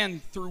 the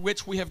land through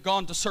which we have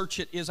gone to search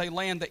it is a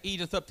land that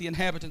eateth up the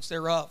inhabitants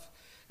thereof,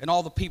 and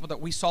all the people that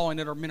we saw in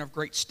it are men of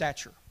great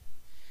stature.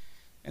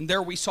 And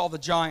there we saw the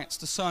giants,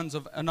 the sons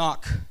of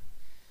Anak,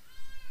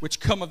 which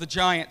come of the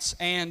giants,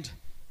 and,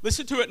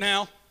 listen to it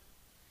now,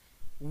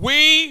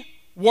 we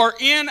were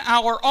in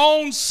our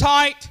own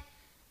sight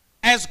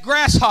as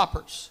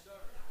grasshoppers.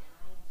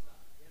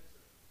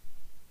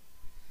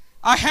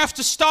 I have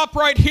to stop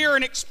right here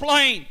and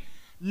explain.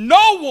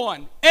 No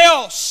one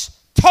else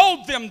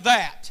told them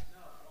that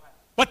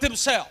but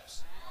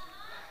themselves.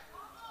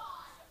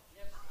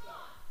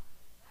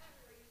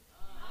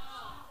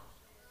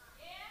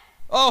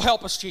 Oh,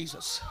 help us,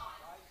 Jesus.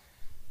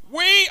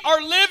 We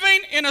are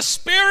living in a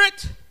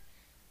spirit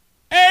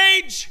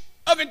age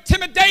of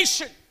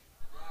intimidation.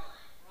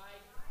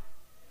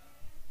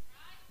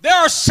 There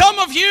are some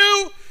of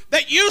you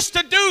that used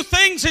to do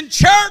things in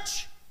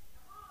church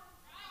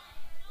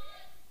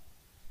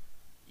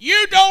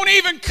you don't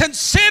even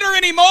consider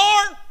anymore.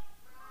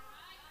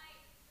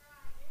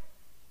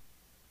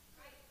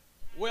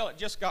 Well, it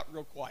just got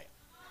real quiet.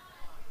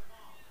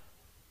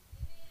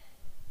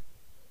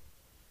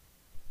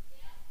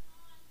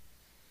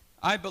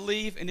 I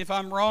believe, and if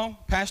I'm wrong,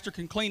 Pastor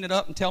can clean it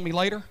up and tell me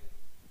later.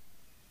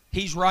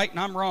 He's right and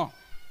I'm wrong.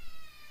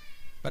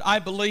 But I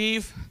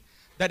believe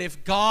that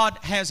if God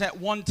has at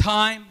one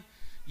time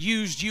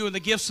used you in the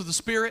gifts of the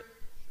Spirit,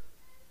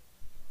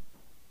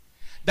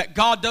 that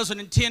God doesn't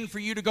intend for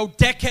you to go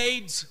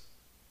decades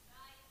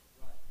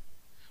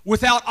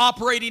without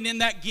operating in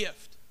that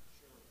gift.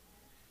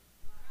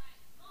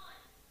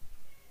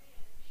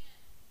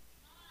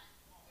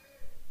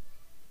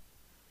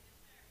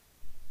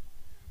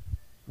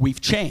 We've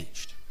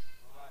changed.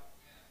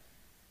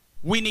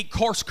 We need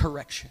course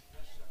correction.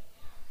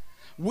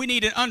 We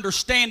need an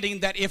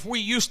understanding that if we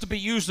used to be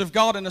used of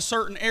God in a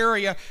certain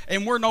area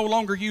and we're no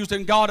longer used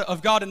of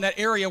God in that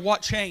area,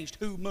 what changed?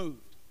 Who moved?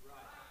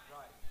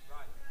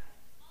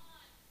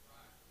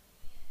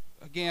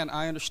 Again,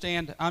 I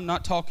understand I'm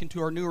not talking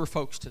to our newer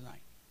folks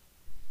tonight.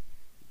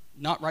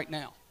 Not right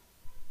now.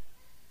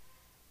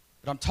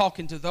 But I'm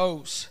talking to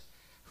those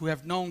who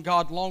have known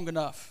God long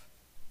enough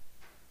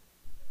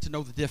to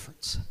know the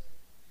difference.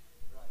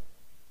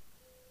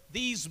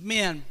 These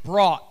men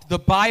brought, the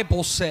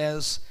Bible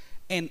says,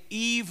 an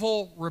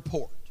evil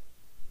report.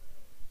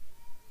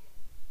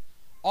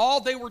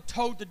 All they were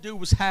told to do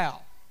was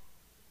how.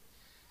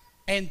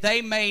 And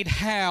they made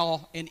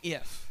how an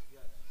if.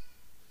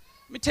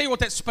 Let me tell you what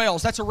that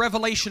spells. That's a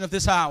revelation of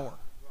this hour.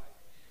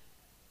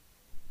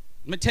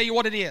 Let me tell you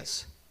what it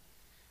is.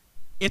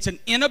 It's an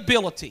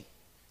inability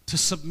to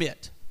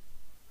submit.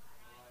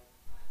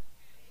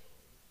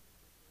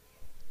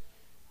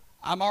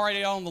 I'm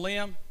already on the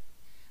limb,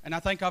 and I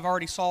think I've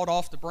already sawed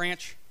off the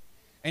branch,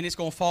 and it's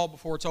going to fall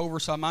before it's over,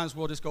 so I might as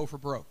well just go for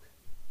broke.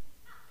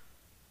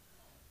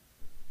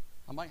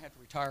 I might have to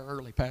retire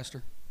early,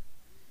 Pastor.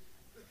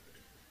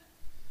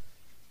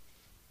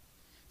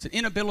 It's an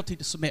inability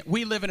to submit.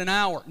 We live in an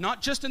hour,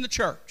 not just in the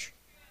church.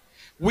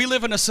 We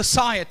live in a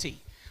society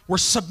where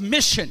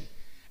submission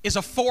is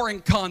a foreign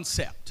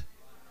concept.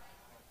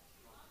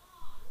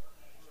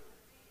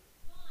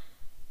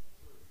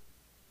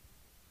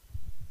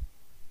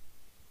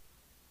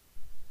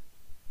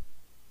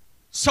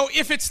 So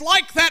if it's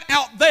like that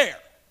out there,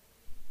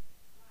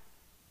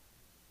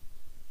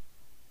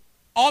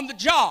 on the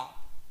job,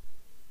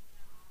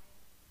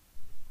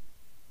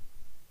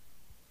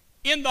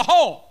 in the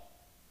home,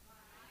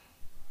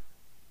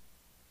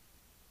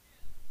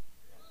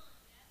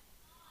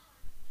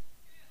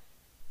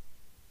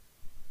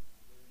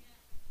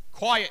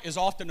 quiet is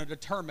often a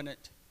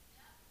determinant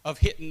of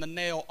hitting the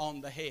nail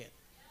on the head.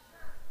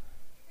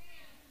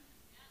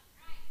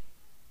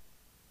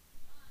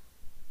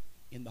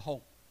 In the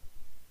home.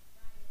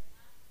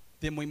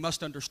 Then we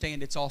must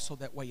understand it's also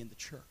that way in the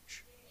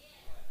church.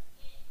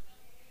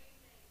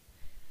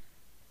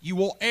 You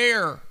will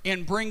err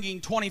in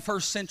bringing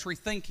 21st century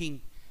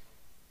thinking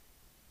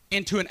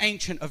into an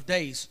Ancient of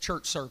Days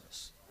church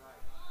service.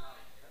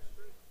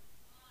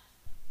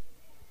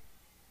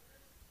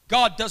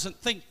 God doesn't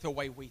think the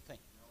way we think.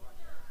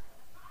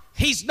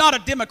 He's not a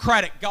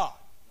democratic God.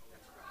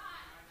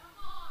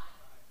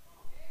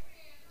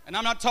 And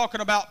I'm not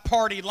talking about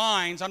party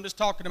lines. I'm just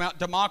talking about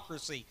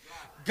democracy.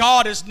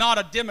 God is not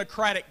a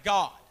democratic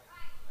God.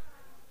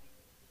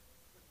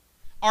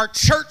 Our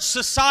church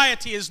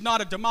society is not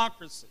a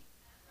democracy.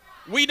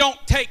 We don't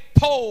take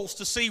polls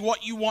to see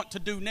what you want to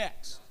do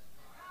next.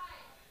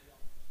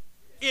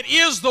 It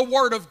is the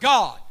Word of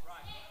God.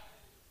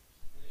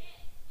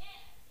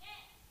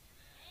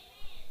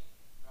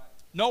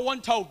 No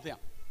one told them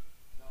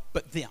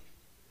but them.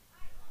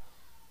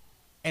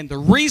 And the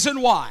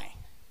reason why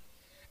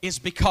is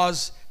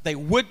because they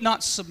would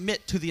not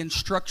submit to the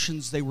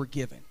instructions they were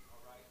given.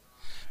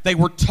 They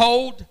were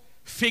told,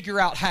 figure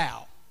out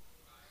how.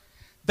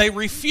 They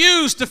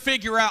refused to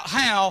figure out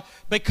how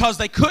because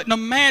they couldn't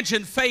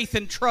imagine faith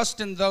and trust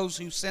in those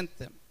who sent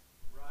them.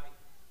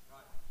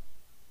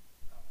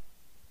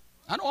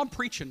 I know I'm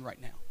preaching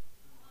right now.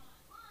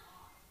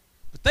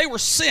 But they were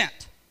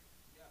sent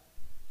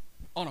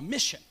on a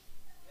mission.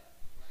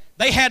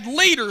 They had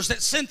leaders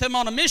that sent them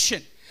on a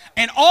mission.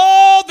 And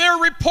all their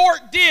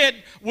report did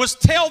was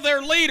tell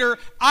their leader,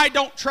 I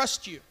don't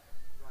trust you.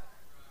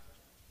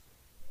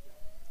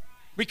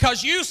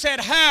 Because you said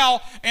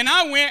how, and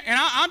I went, and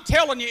I'm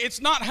telling you, it's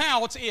not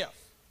how, it's if.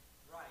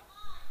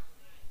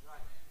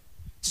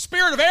 It's a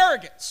spirit of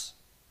arrogance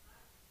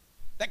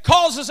that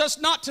causes us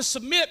not to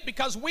submit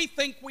because we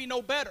think we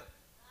know better.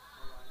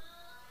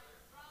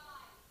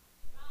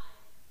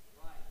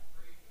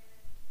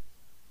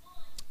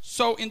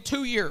 So in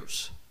 2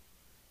 years'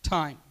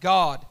 time,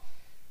 God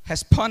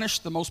has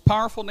punished the most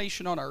powerful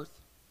nation on earth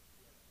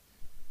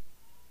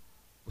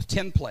with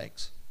 10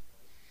 plagues.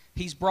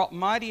 He's brought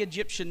mighty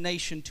Egyptian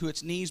nation to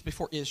its knees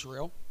before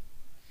Israel.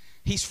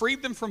 He's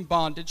freed them from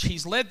bondage.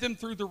 He's led them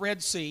through the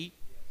Red Sea.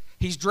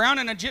 He's drowned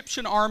an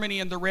Egyptian army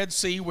in the Red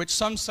Sea, which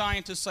some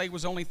scientists say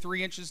was only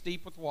 3 inches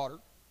deep with water.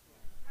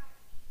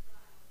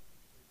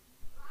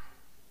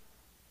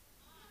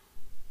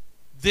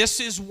 This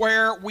is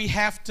where we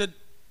have to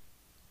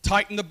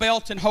tighten the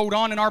belt and hold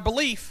on in our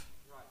belief.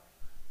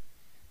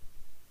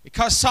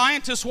 Because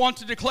scientists want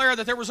to declare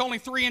that there was only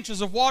 3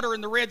 inches of water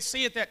in the Red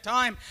Sea at that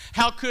time.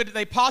 How could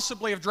they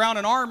possibly have drowned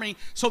an army?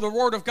 So the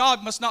Word of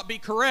God must not be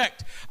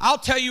correct. I'll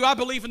tell you, I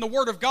believe in the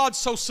Word of God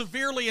so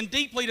severely and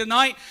deeply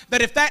tonight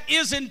that if that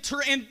is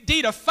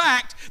indeed a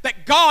fact,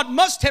 that God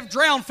must have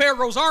drowned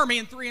Pharaoh's army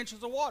in 3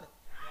 inches of water.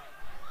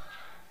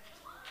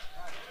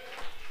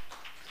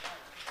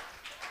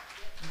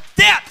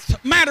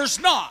 Depth matters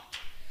not.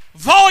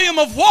 Volume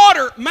of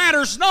water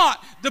matters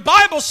not. The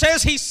Bible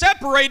says He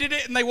separated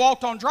it and they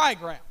walked on dry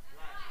ground.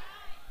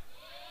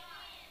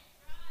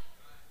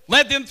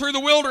 Led them through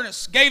the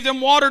wilderness, gave them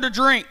water to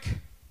drink,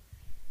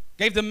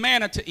 gave them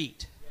manna to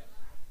eat.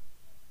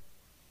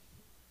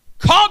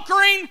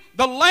 Conquering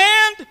the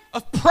land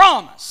of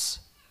promise.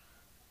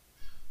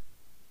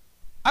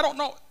 I don't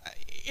know,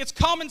 it's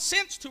common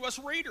sense to us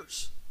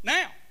readers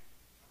now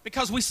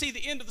because we see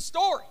the end of the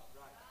story.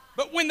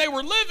 But when they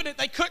were living it,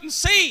 they couldn't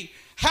see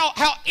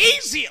how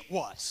easy it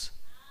was.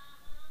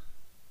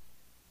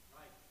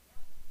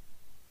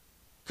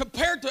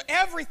 Compared to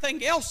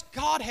everything else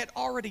God had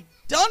already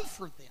done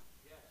for them.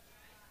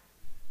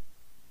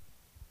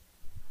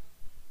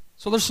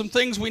 So there's some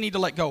things we need to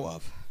let go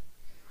of.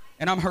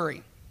 And I'm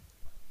hurrying.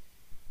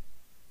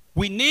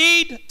 We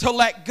need to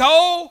let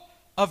go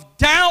of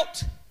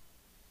doubt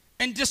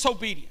and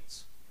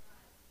disobedience.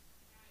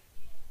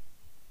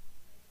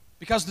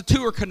 Because the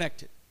two are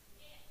connected.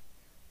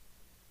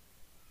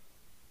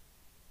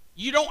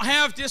 You don't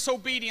have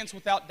disobedience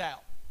without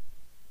doubt.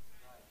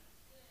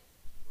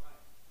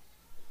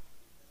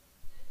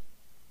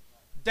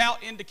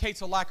 Doubt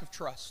indicates a lack of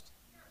trust.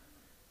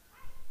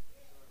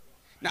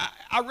 Now,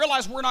 I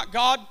realize we're not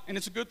God, and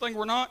it's a good thing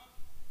we're not.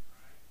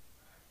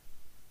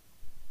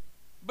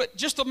 But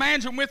just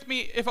imagine with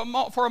me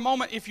for a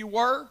moment if you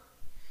were,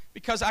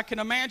 because I can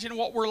imagine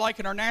what we're like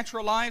in our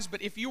natural lives,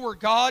 but if you were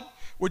God,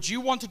 would you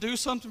want to do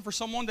something for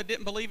someone that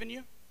didn't believe in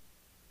you?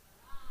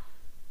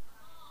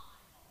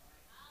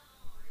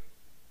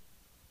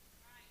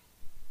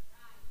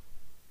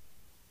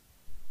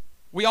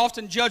 We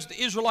often judge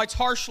the Israelites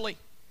harshly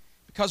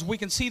because we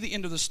can see the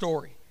end of the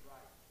story.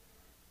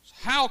 So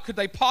how could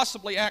they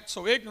possibly act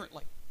so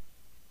ignorantly?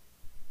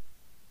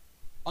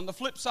 On the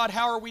flip side,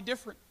 how are we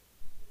different?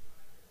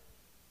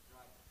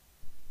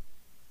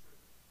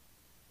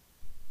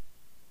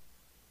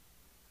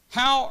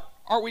 How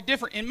are we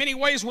different? In many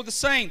ways, we're the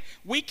same.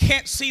 We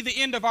can't see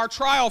the end of our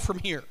trial from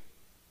here.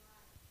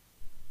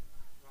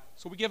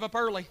 So we give up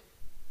early.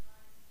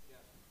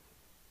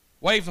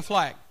 Wave the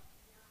flag.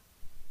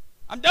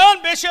 I'm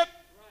done, Bishop.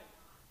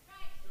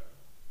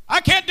 I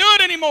can't do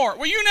it anymore.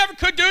 Well, you never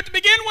could do it to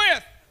begin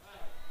with.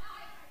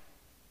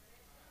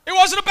 It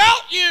wasn't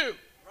about you.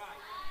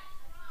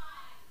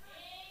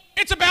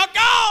 It's about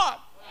God.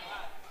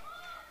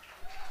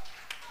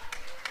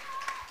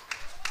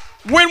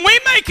 When we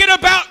make it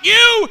about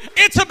you,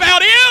 it's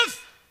about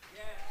if.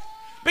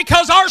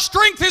 Because our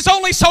strength is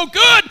only so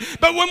good,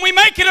 but when we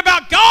make it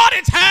about God,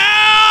 it's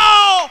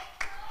how.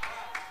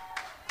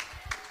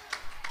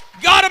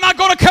 God, am I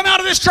going to come out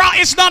of this trial?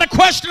 It's not a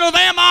question of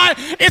am I,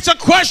 it's a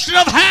question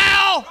of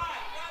how.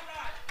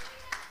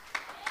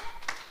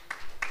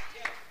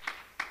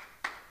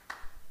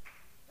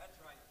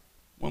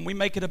 When we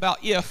make it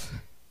about if,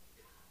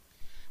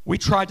 we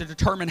try to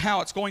determine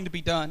how it's going to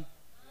be done.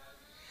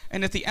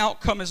 And if the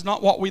outcome is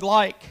not what we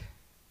like,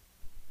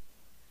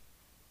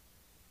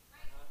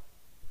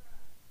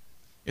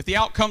 if the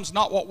outcome's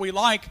not what we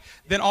like,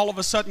 then all of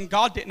a sudden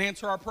God didn't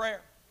answer our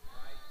prayer.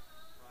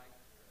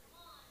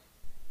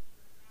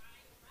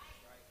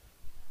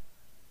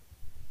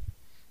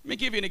 Let me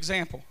give you an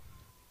example.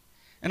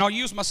 And I'll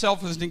use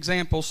myself as an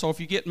example, so if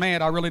you get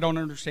mad, I really don't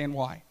understand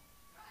why.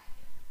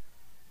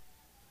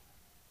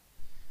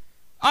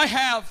 I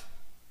have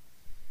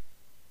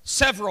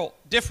several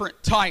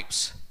different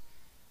types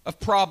of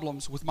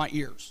problems with my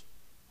ears.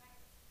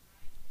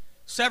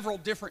 Several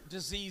different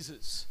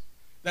diseases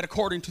that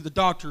according to the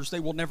doctors, they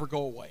will never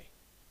go away.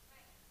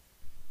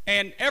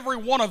 And every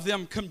one of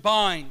them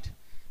combined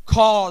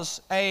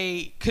cause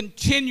a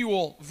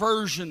continual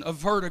version of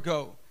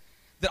vertigo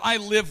that I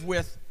live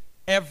with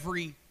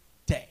every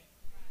day.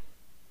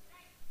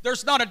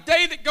 There's not a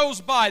day that goes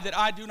by that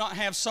I do not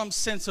have some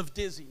sense of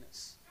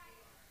dizziness.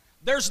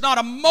 There's not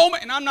a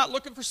moment, and I'm not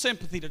looking for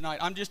sympathy tonight,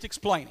 I'm just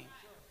explaining.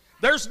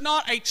 There's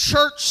not a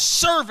church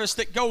service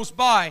that goes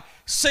by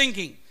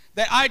singing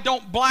that I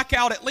don't black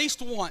out at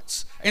least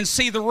once and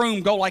see the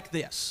room go like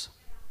this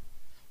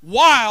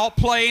while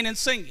playing and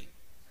singing.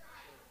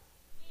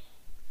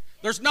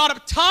 There's not a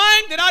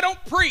time that I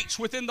don't preach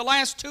within the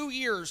last 2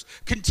 years,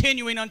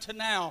 continuing unto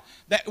now,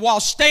 that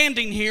while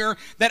standing here,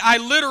 that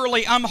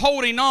I'm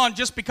holding on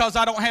just because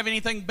I don't have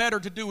anything better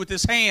to do with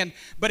this hand,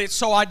 but it's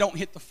so I don't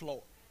hit the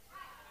floor.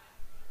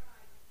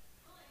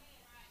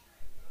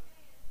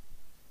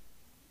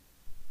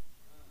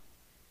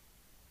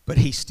 But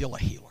He's still a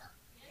healer.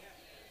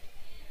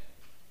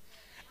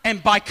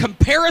 And by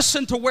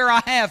comparison to where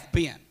I have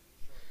been,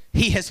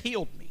 He has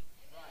healed me.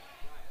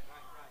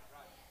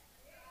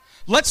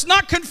 Let's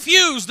not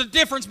confuse the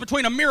difference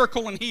between a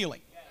miracle and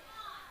healing.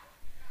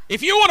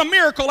 If you want a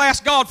miracle,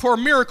 ask God for a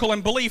miracle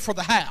and believe for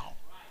the how.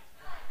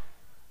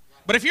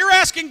 But if you're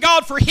asking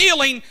God for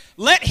healing,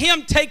 let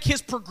Him take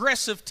His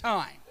progressive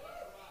time.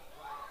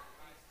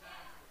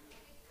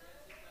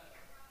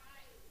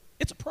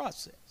 It's a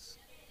process.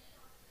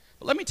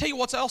 But let me tell you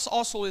what else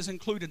also is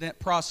included in that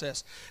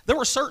process. There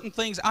were certain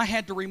things I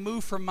had to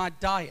remove from my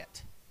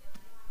diet.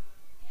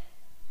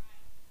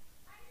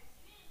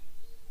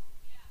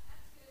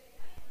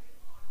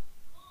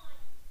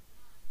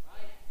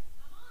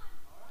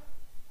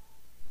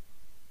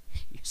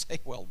 You say,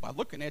 well, by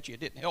looking at you, it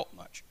didn't help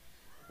much.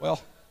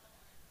 Well,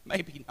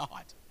 maybe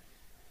not.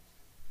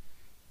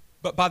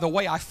 But by the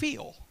way I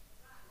feel.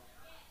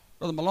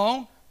 Brother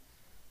Malone,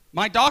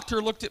 my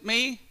doctor looked at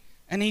me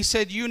and he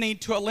said, you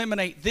need to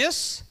eliminate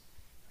this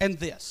and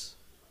this.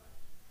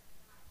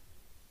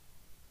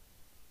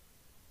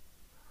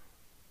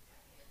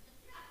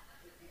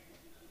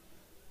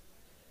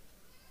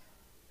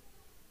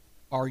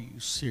 Are you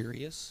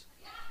serious?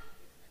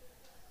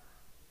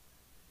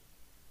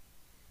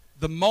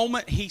 The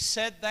moment he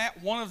said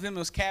that, one of them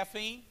was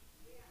caffeine.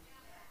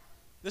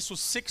 This was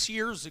 6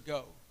 years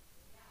ago.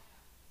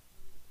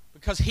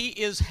 Because he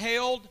is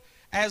hailed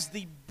as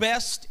the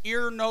best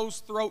ear,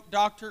 nose, throat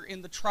doctor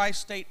in the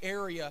tri-state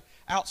area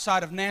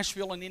outside of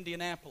Nashville and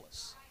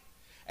Indianapolis.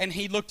 And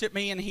he looked at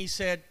me and he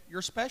said,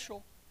 you're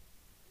special.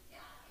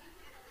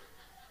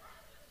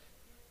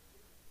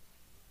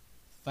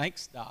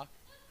 Thanks, Doc.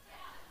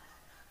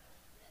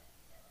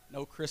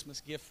 No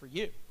Christmas gift for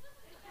you.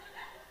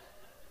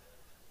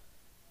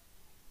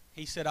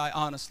 He said, I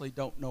honestly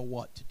don't know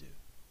what to do.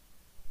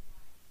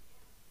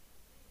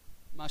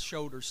 My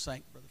shoulders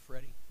sank, Brother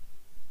Freddie.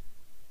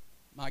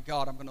 My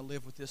God, I'm going to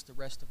live with this the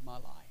rest of my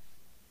life.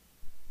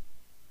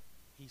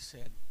 He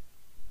said,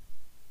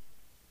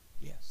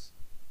 yes.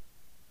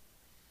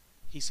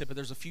 He said, but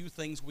there's a few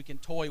things we can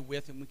toy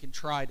with and we can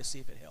try to see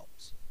if it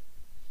helps.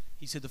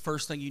 He said, the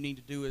first thing you need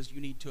to do is you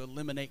need to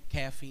eliminate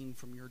caffeine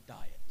from your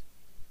diet.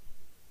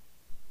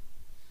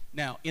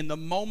 Now, in the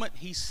moment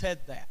he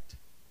said that,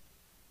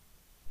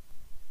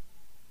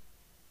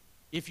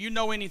 if you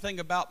know anything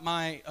about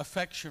my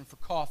affection for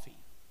coffee,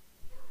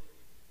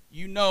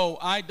 you know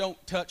I don't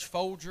touch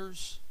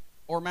Folgers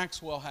or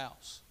Maxwell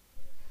House.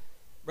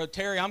 Brother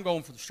Terry, I'm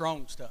going for the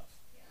strong stuff.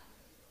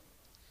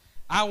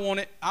 I want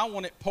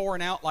it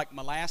pouring out like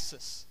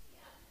molasses.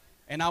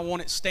 And I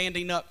want it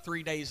standing up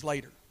 3 days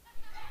later.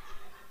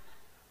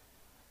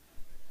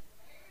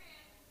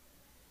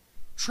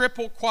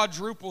 Triple,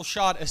 quadruple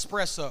shot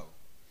espresso.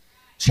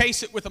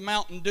 Chase it with a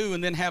Mountain Dew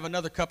and then have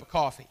another cup of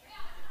coffee.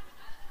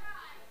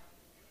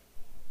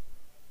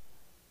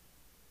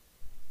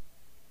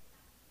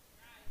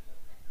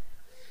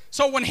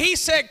 So when he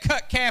said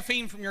cut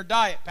caffeine from your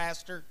diet,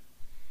 Pastor,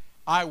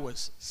 I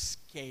was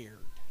scared.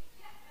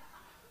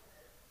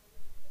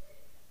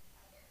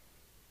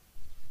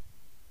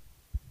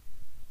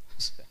 I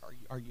said,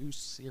 are you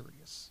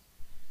serious?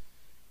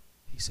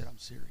 He said, I'm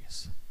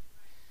serious.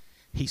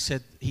 He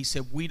said,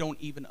 we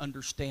don't even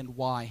understand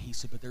why. He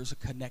said, but there's a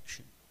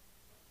connection.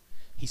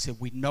 He said,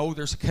 we know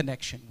there's a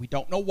connection. We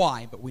don't know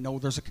why, but we know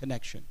there's a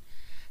connection.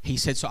 He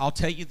said, so I'll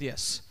tell you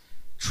this.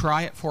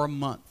 Try it for a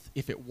month.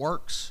 If it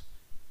works,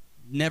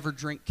 never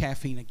drink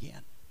caffeine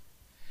again.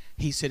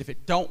 He said, if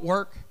it don't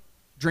work,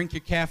 drink your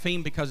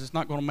caffeine because it's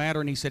not going to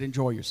matter. And he said,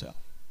 enjoy yourself.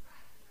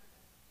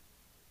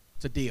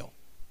 It's a deal.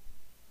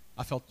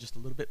 I felt just a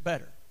little bit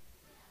better.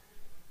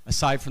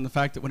 Aside from the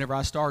fact that whenever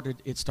I started,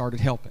 it started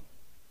helping.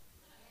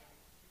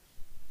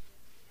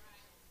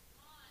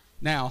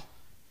 Now,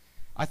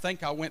 I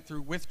think I went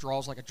through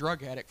withdrawals like a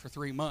drug addict for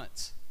 3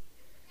 months.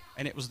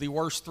 And it was the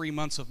worst 3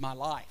 months of my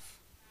life.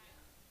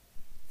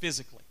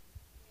 Physically.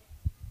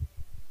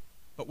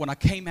 But when I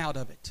came out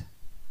of it,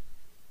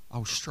 I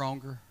was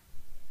stronger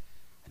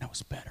and I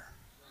was better.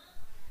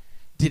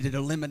 Did it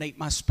eliminate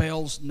my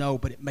spells? No,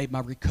 but it made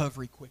my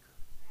recovery quicker.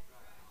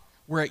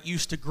 Where it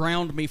used to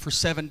ground me for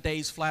 7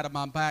 days flat on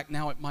my back,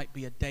 now it might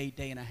be a day,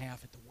 day and a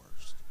half at the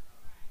worst.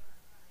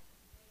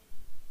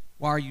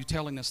 Why are you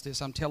telling us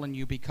this? I'm telling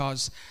you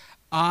because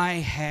I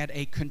had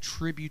a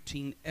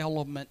contributing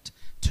element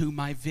to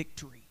my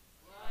victory.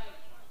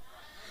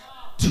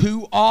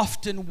 Too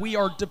often we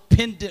are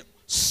dependent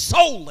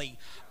solely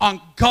on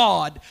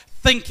God,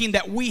 thinking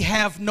that we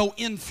have no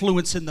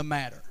influence in the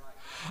matter.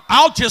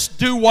 I'll just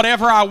do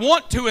whatever I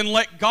want to and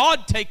let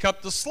God take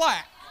up the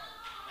slack.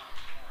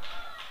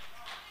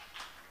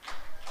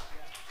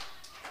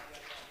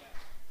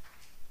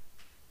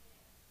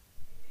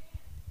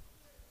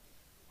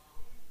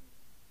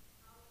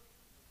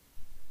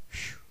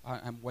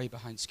 I'm way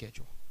behind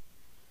schedule.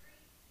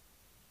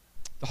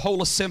 The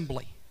whole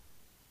assembly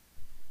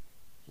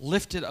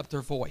lifted up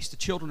their voice. The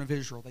children of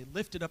Israel, they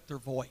lifted up their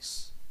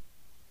voice,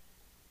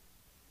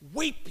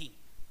 weeping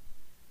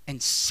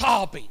and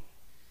sobbing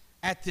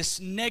at this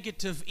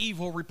negative,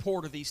 evil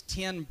report of these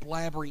 10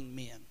 blabbering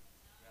men.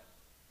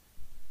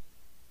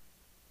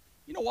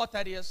 You know what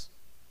that is?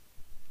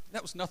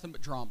 That was nothing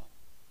but drama.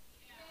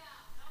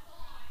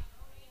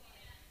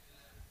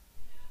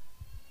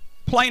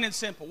 Plain and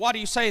simple. Why do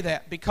you say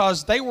that?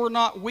 Because they were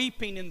not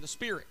weeping in the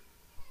Spirit.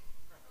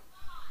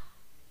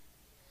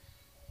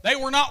 They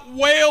were not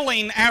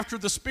wailing after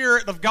the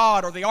Spirit of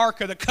God or the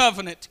Ark of the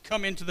Covenant to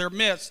come into their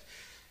midst.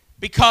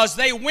 Because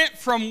they went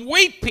from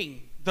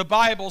weeping, the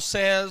Bible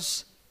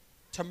says,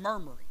 to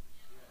murmuring.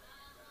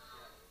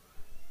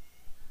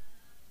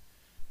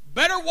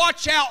 Better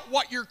watch out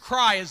what your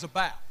cry is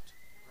about.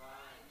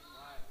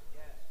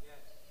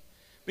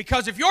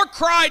 Because if your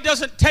cry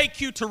doesn't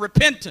take you to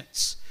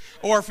repentance,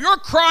 or if your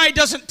cry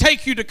doesn't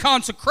take you to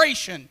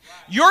consecration,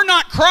 you're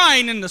not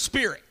crying in the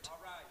Spirit.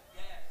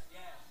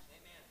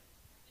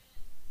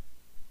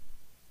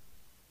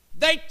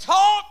 They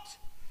talked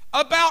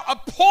about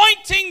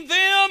appointing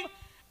them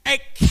a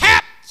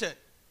captain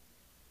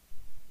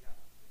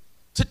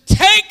to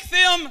take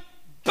them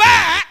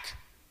back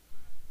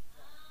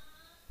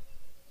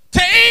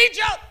to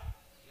Egypt.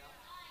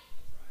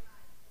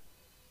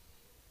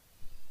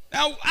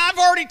 Now, I've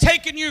already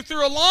taken you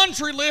through a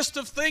laundry list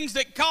of things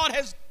that God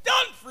has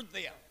done for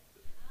them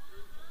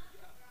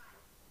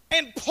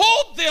and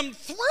pulled them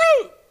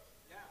through.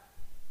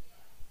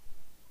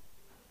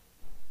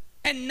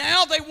 And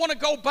now they want to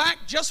go back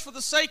just for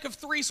the sake of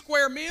 3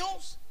 square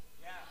meals?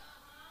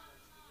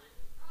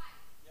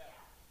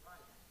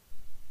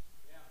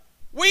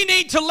 We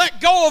need to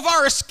let go of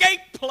our escape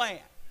plan.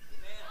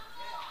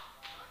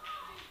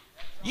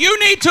 You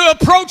need to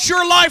approach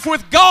your life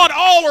with God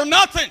all or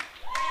nothing.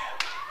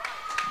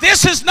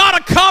 This is not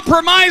a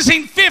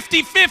compromising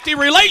 50-50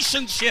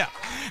 relationship.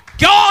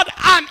 God,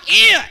 I'm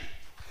in.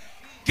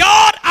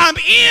 God, I'm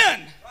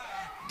in.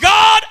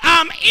 God,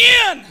 I'm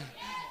in.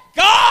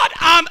 God,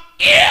 I'm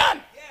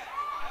in.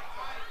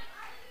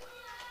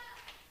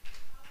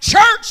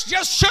 Church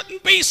just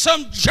shouldn't be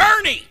some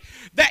journey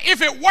that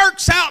if it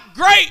works out,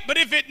 great, but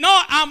if it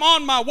not, I'm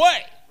on my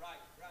way.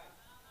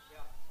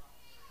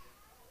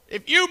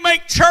 If you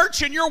make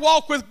church and your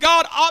walk with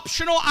God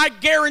optional, I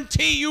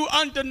guarantee you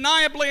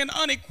undeniably and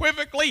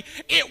unequivocally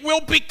it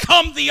will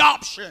become the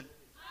option.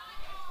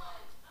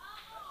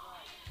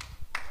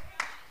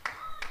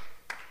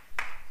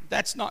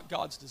 That's not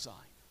God's design.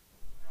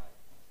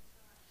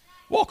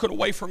 Walking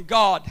away from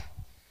God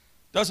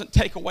doesn't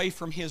take away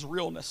from His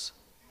realness.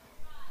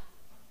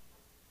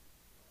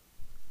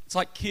 It's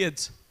like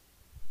kids.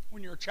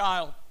 When you're a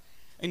child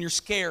and you're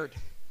scared,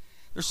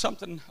 there's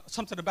something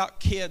about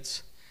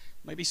kids.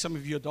 Maybe some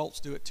of you adults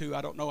do it too.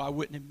 I don't know. I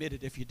wouldn't admit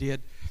it if you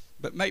did.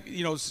 But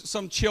maybe,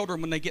 some children,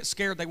 when they get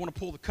scared, they want to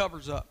pull the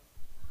covers up.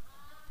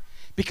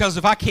 Because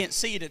if I can't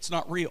see it, it's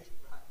not real.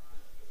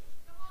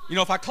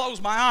 If I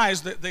close my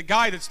eyes, the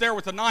guy that's there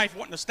with the knife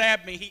wanting to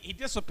stab me, he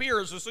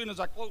disappears as soon as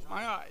I close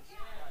my eyes.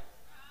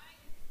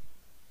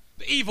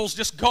 The evil's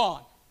just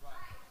gone.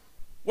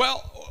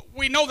 Well,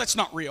 we know that's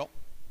not real.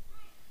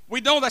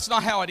 We know that's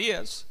not how it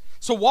is.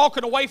 So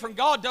walking away from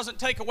God doesn't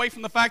take away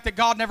from the fact that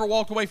God never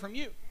walked away from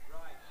you.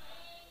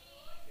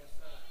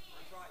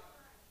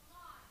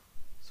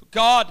 So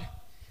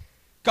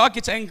God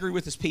gets angry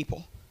with His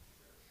people.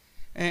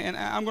 And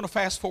I'm going to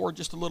fast forward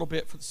just a little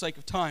bit for the sake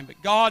of time.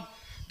 But God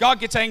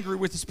gets angry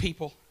with His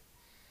people.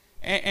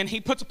 And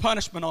He puts a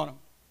punishment on them.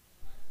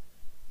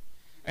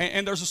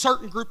 And there's a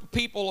certain group of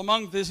people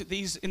among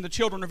these in the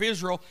children of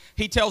Israel.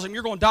 He tells them,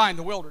 you're going to die in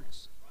the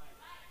wilderness.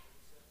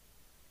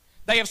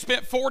 They have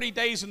spent 40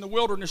 days in the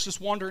wilderness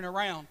just wandering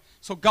around.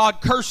 So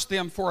God cursed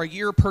them for a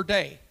year per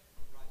day.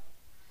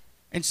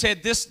 And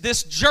said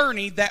this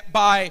journey that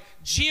by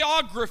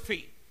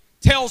geography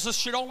tells us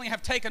should only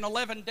have taken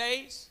 11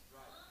 days.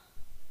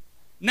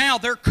 Now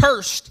they're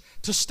cursed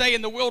to stay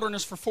in the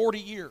wilderness for 40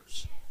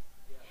 years.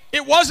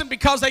 It wasn't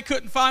because they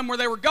couldn't find where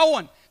they were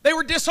going. They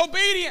were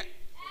disobedient.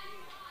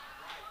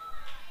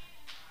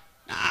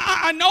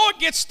 I know it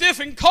gets stiff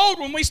and cold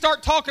when we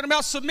start talking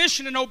about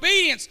submission and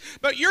obedience,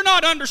 but you're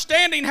not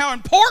understanding how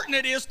important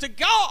it is to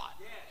God.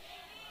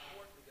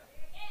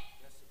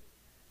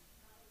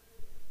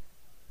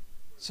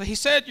 So He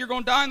said, you're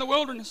going to die in the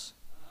wilderness.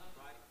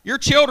 Your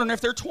children, if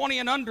they're 20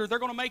 and under, they're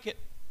going to make it.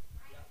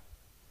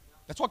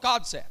 That's what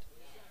God said.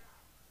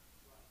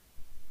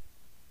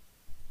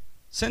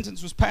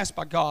 Sentence was passed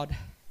by God.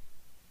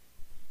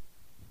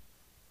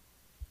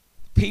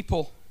 The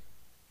people,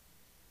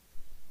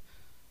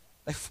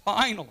 they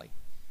finally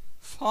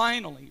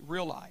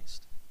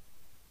realized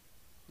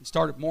and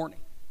started mourning.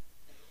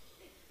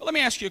 But let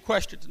me ask you a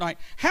question tonight.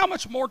 How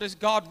much more does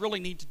God really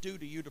need to do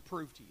to you to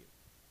prove to you?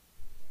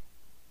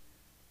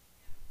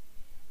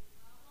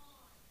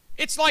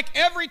 It's like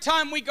every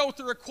time we go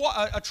through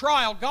a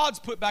trial, God's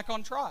put back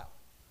on trial.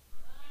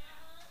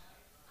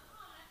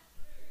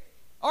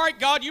 All right,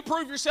 God, you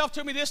prove yourself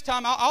to me this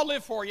time. I'll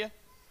live for you.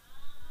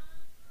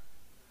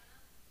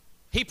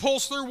 He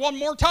pulls through one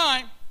more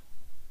time.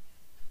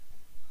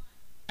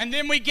 And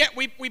then we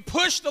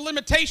push the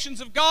limitations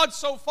of God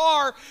so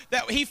far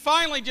that He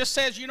finally just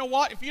says, you know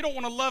what? If you don't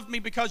want to love me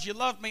because you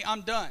love me,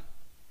 I'm done.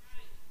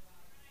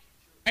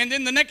 And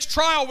then the next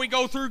trial we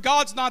go through,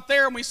 God's not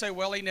there, and we say,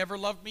 well, He never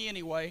loved me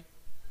anyway.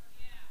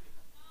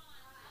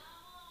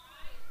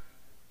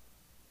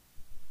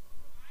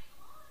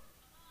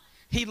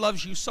 He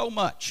loves you so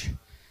much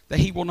that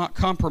He will not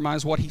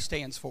compromise what He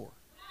stands for.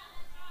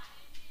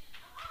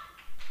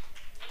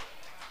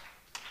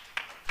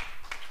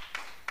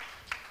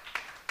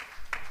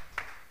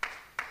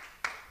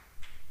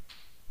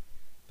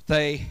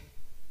 They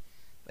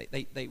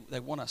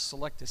want to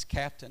select this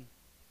captain.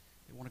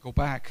 They want to go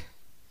back.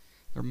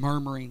 They're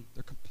murmuring.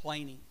 They're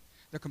complaining.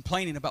 They're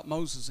complaining about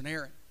Moses and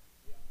Aaron.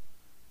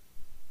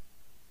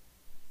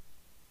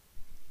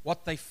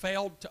 What they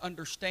failed to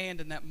understand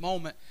in that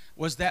moment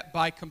was that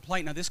by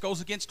complaining. Now, this goes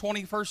against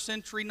 21st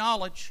century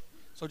knowledge,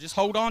 so just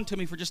hold on to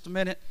me for just a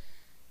minute.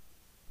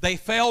 They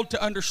failed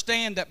to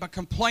understand that by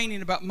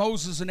complaining about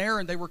Moses and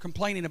Aaron, they were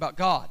complaining about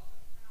God.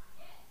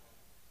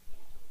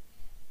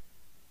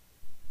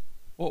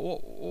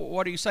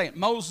 What are you saying?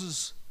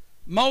 Moses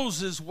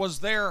was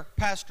their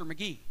Pastor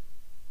McGee.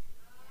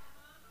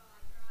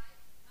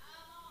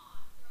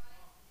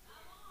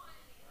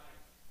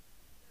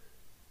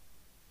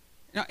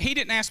 Now, he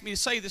didn't ask me to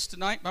say this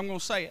tonight, but I'm going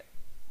to say it.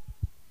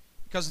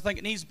 Because I think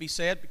it needs to be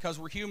said, because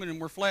we're human and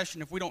we're flesh,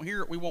 and if we don't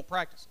hear it, we won't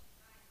practice it.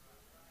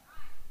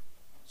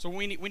 So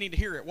we need to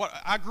hear it.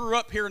 I grew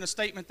up hearing a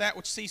statement, that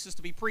which ceases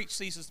to be preached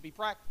ceases to be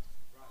practiced.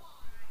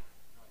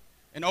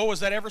 And oh,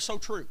 is that ever so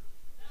true?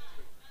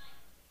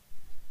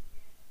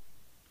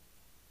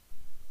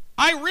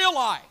 I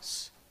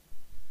realize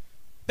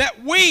that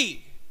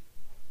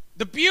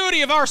the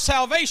beauty of our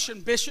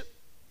salvation, Bishop,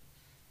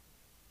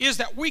 is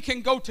that we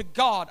can go to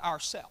God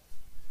ourselves.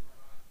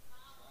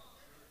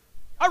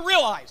 I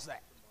realize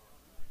that.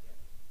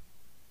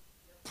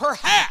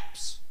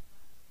 Perhaps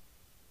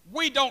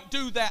we don't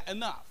do that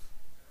enough.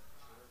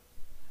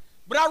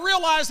 But I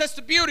realize that's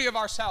the beauty of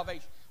our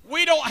salvation.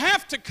 We don't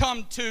have to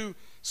come to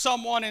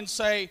someone and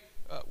say,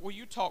 will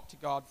you talk to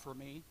God for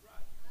me?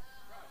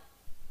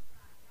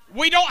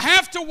 We don't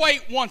have to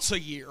wait once a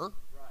year.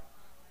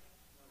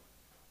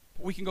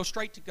 We can go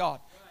straight to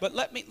God. But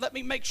let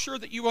me make sure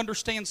that you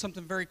understand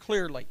something very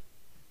clearly.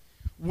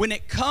 When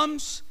it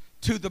comes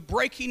to the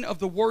breaking of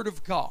the Word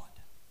of God,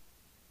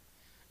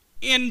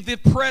 in the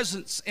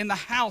presence, in the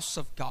house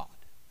of God,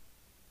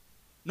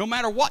 no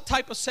matter what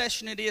type of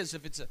session it is,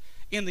 if it's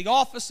in the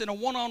office, in a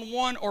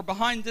one-on-one, or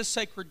behind this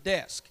sacred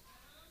desk,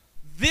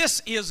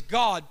 this is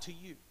God to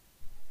you.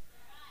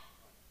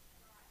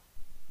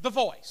 The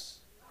voice.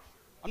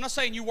 I'm not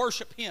saying you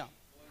worship Him,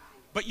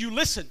 but you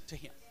listen to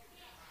Him.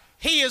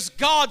 He is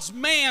God's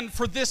man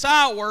for this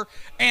hour,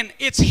 and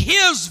it's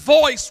His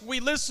voice we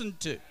listen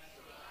to.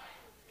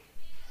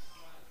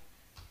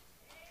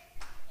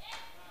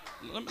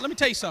 Let me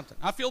tell you something.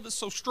 I feel this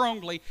so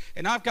strongly,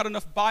 and I've got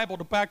enough Bible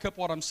to back up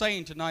what I'm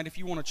saying tonight if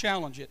you want to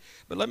challenge it.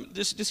 But let me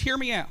just hear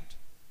me out.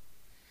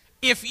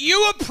 If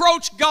you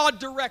approach God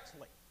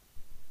directly,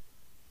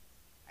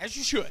 as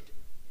you should,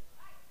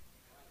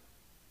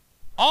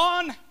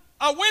 on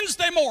a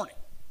Wednesday morning,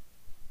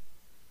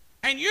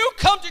 and you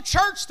come to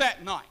church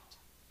that night,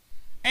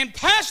 and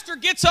pastor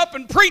gets up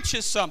and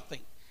preaches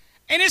something,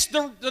 and it's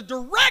the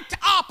direct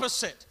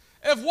opposite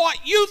of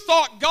what you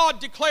thought God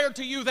declared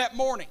to you that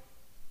morning,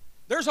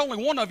 there's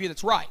only one of you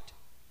that's right.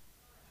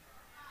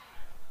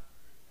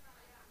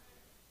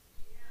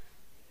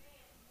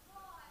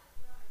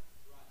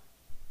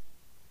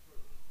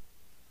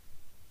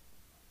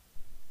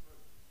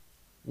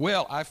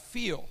 Well, I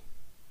feel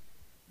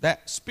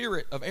that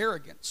spirit of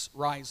arrogance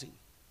rising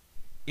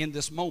in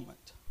this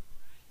moment.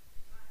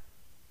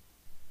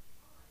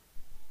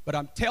 But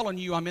I'm telling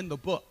you, I'm in the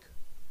book.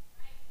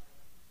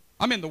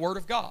 I'm in the Word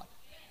of God.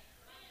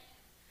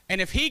 And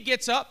if he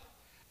gets up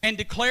and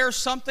declares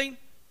something,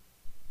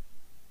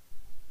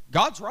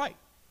 God's right.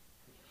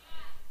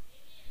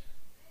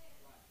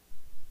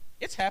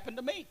 It's happened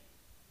to me.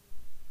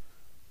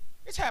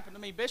 It's happened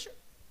to me, Bishop.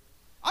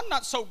 I'm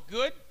not so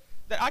good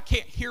that I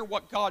can't hear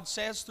what God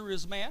says through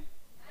His man.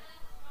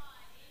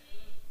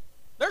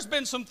 There's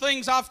been some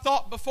things I've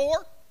thought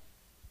before.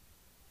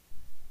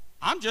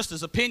 I'm just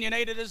as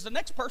opinionated as the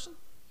next person.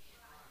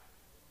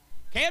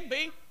 Can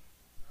be.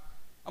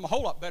 I'm a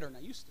whole lot better than I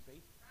used to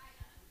be.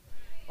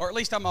 Or at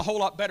least I'm a whole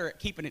lot better at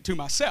keeping it to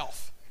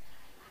myself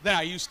than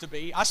I used to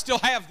be. I still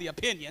have the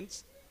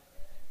opinions.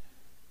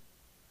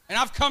 And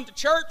I've come to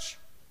church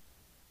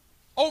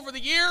over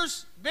the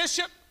years,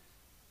 bishop,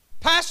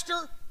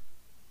 pastor,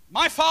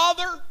 my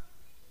father,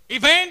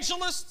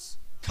 evangelists,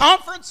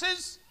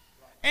 conferences,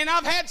 and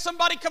I've had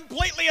somebody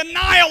completely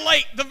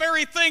annihilate the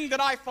very thing that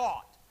I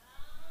thought.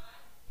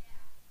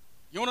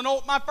 You want to know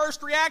what my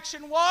first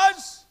reaction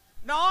was?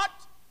 Not.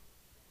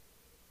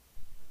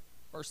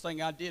 First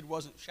thing I did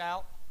wasn't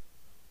shout.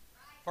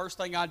 First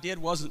thing I did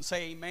wasn't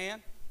say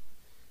amen.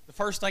 The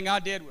first thing I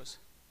did was,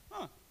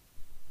 how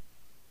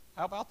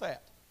about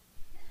that?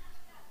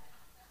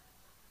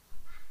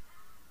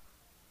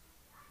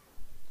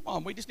 Come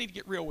on, we just need to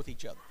get real with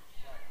each other.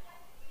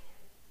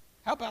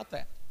 How about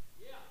that?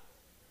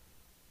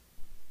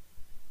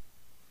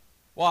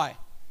 Why?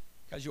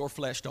 Because your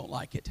flesh don't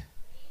like it.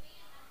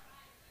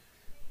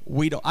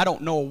 I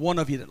don't know one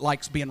of you that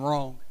likes being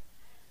wrong.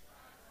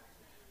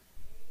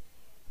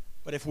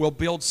 But if we'll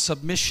build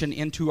submission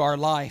into our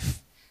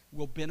life,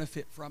 we'll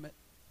benefit from it.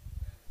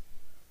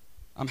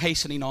 I'm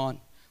hastening on.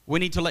 We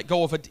need to let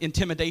go of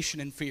intimidation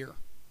and fear.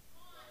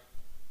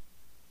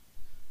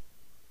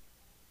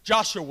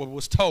 Joshua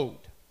was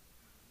told,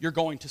 you're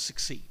going to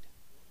succeed.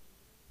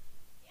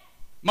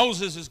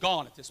 Moses is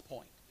gone at this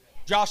point.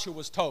 Joshua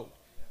was told,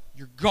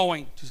 you're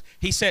going to.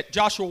 He said,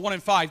 Joshua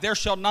 1:5, there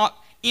shall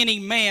not any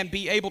man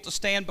be able to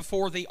stand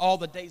before thee all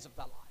the days of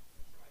thy life.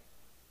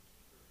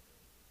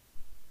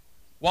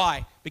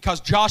 Why?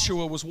 Because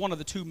Joshua was one of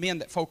the two men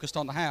that focused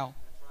on the how.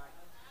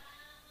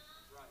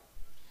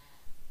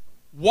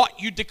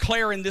 What you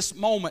declare in this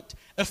moment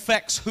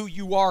affects who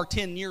you are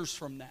 10 years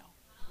from now.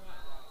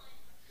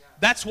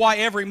 That's why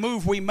every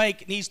move we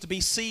make needs to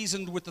be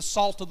seasoned with the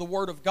salt of the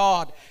Word of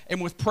God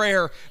and with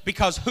prayer,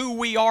 because who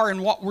we are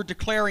and what we're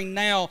declaring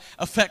now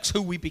affects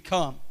who we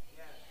become.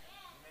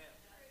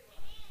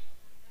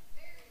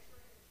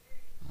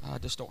 I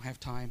just don't have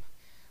time.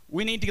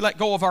 We need to let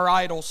go of our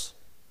idols.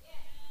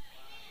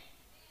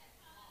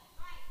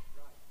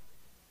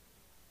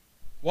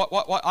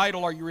 What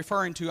idol are you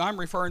referring to? I'm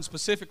referring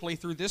specifically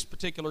through this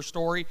particular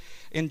story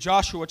in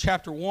Joshua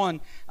chapter 1.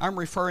 I'm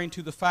referring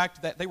to the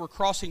fact that they were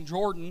crossing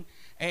Jordan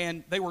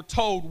and they were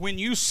told, when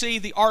you see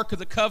the Ark of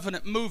the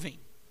Covenant moving,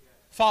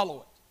 follow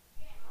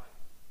it.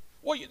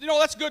 Well, you know,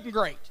 that's good and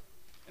great.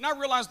 And I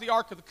realize the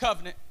Ark of the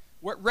Covenant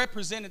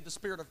represented the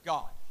Spirit of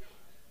God.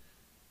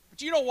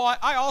 But you know what?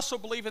 I also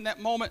believe in that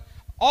moment,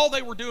 all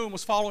they were doing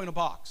was following a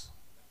box.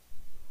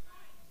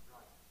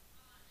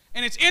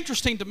 And it's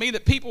interesting to me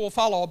that people will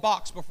follow a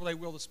box before they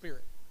will the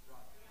Spirit.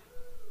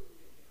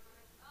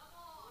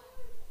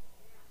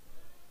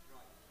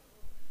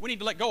 We need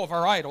to let go of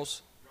our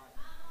idols.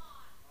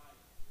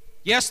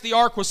 Yes, the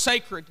ark was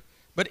sacred,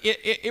 but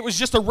it was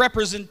just a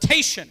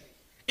representation.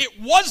 It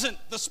wasn't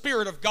the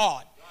Spirit of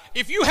God.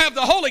 If you have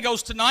the Holy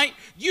Ghost tonight,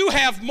 you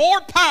have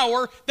more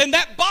power than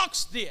that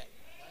box did.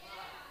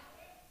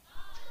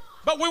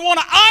 But we want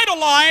to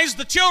idolize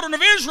the children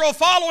of Israel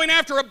following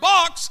after a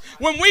box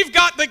when we've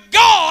got the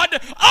God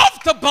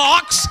of the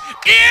box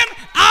in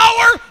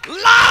our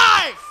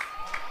life.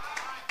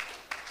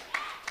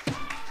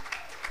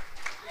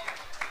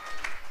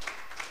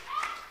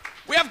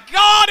 We have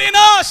God in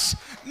us.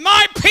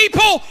 My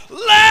people,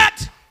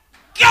 let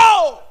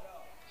go.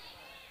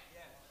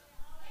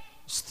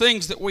 It's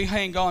things that we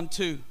hang on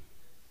to,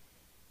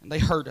 and they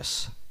hurt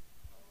us.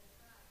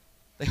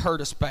 They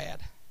hurt us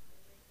bad.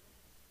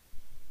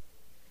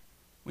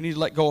 We need to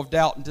let go of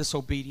doubt and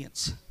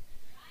disobedience.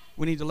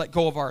 We need to let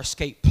go of our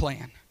escape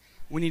plan.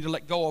 We need to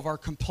let go of our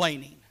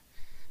complaining.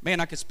 Man,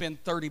 I could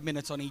spend 30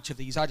 minutes on each of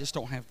these. I just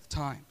don't have the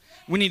time.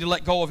 We need to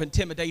let go of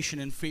intimidation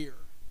and fear.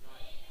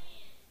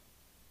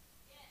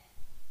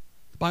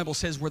 The Bible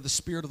says where the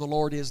Spirit of the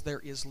Lord is, there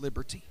is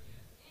liberty.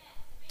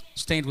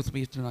 Stand with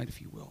me tonight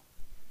if you will.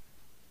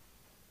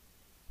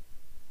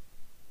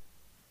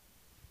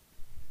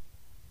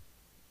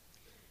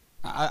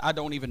 I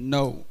don't even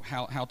know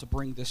how to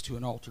bring this to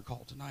an altar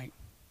call tonight.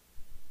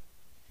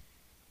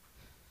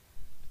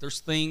 There's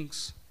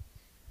things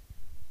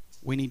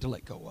we need to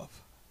let go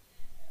of.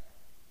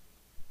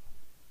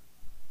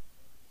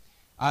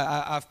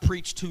 I've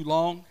preached too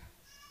long,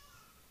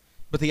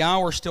 but the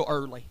hour's still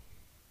early.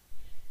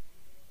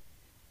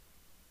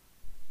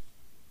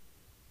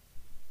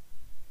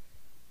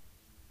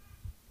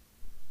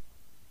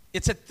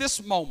 It's at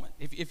this moment,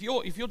 if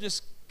you'll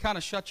just kind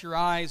of shut your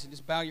eyes and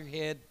just bow your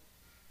head,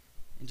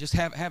 and just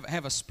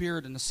have a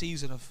spirit and a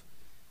season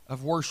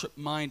of worship,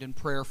 mind, and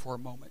prayer for a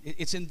moment.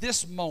 It's in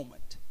this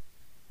moment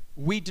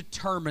we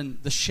determine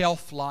the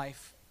shelf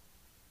life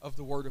of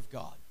the Word of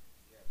God.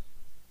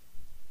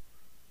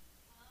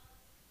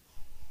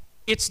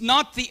 It's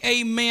not the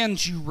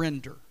amens you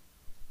render.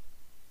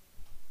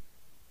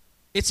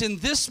 It's in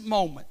this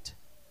moment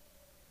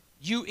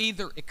you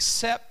either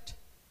accept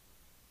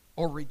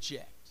or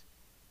reject.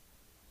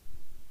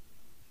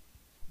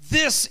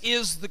 This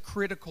is the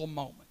critical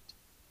moment.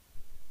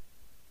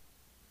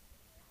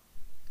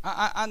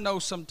 I know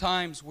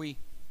sometimes we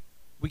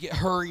get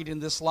hurried in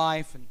this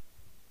life, and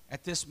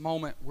at this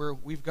moment where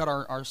we've got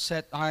our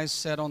eyes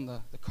set on the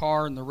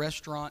car and the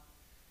restaurant,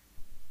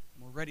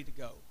 and we're ready to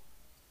go.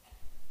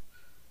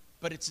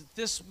 But it's at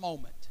this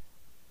moment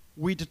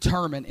we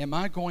determine, am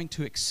I going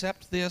to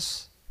accept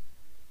this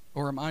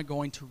or am I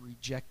going to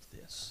reject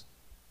this?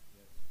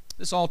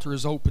 This altar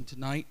is open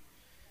tonight.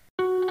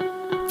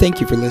 Thank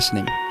you for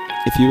listening.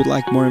 If you would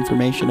like more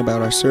information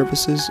about our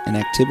services and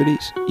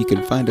activities, you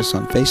can find us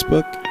on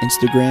Facebook,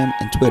 Instagram,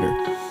 and Twitter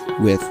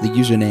with the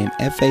username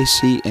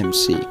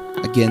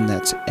FACMC. Again,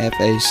 that's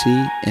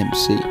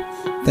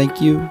FACMC.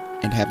 Thank you,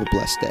 and have a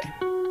blessed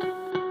day.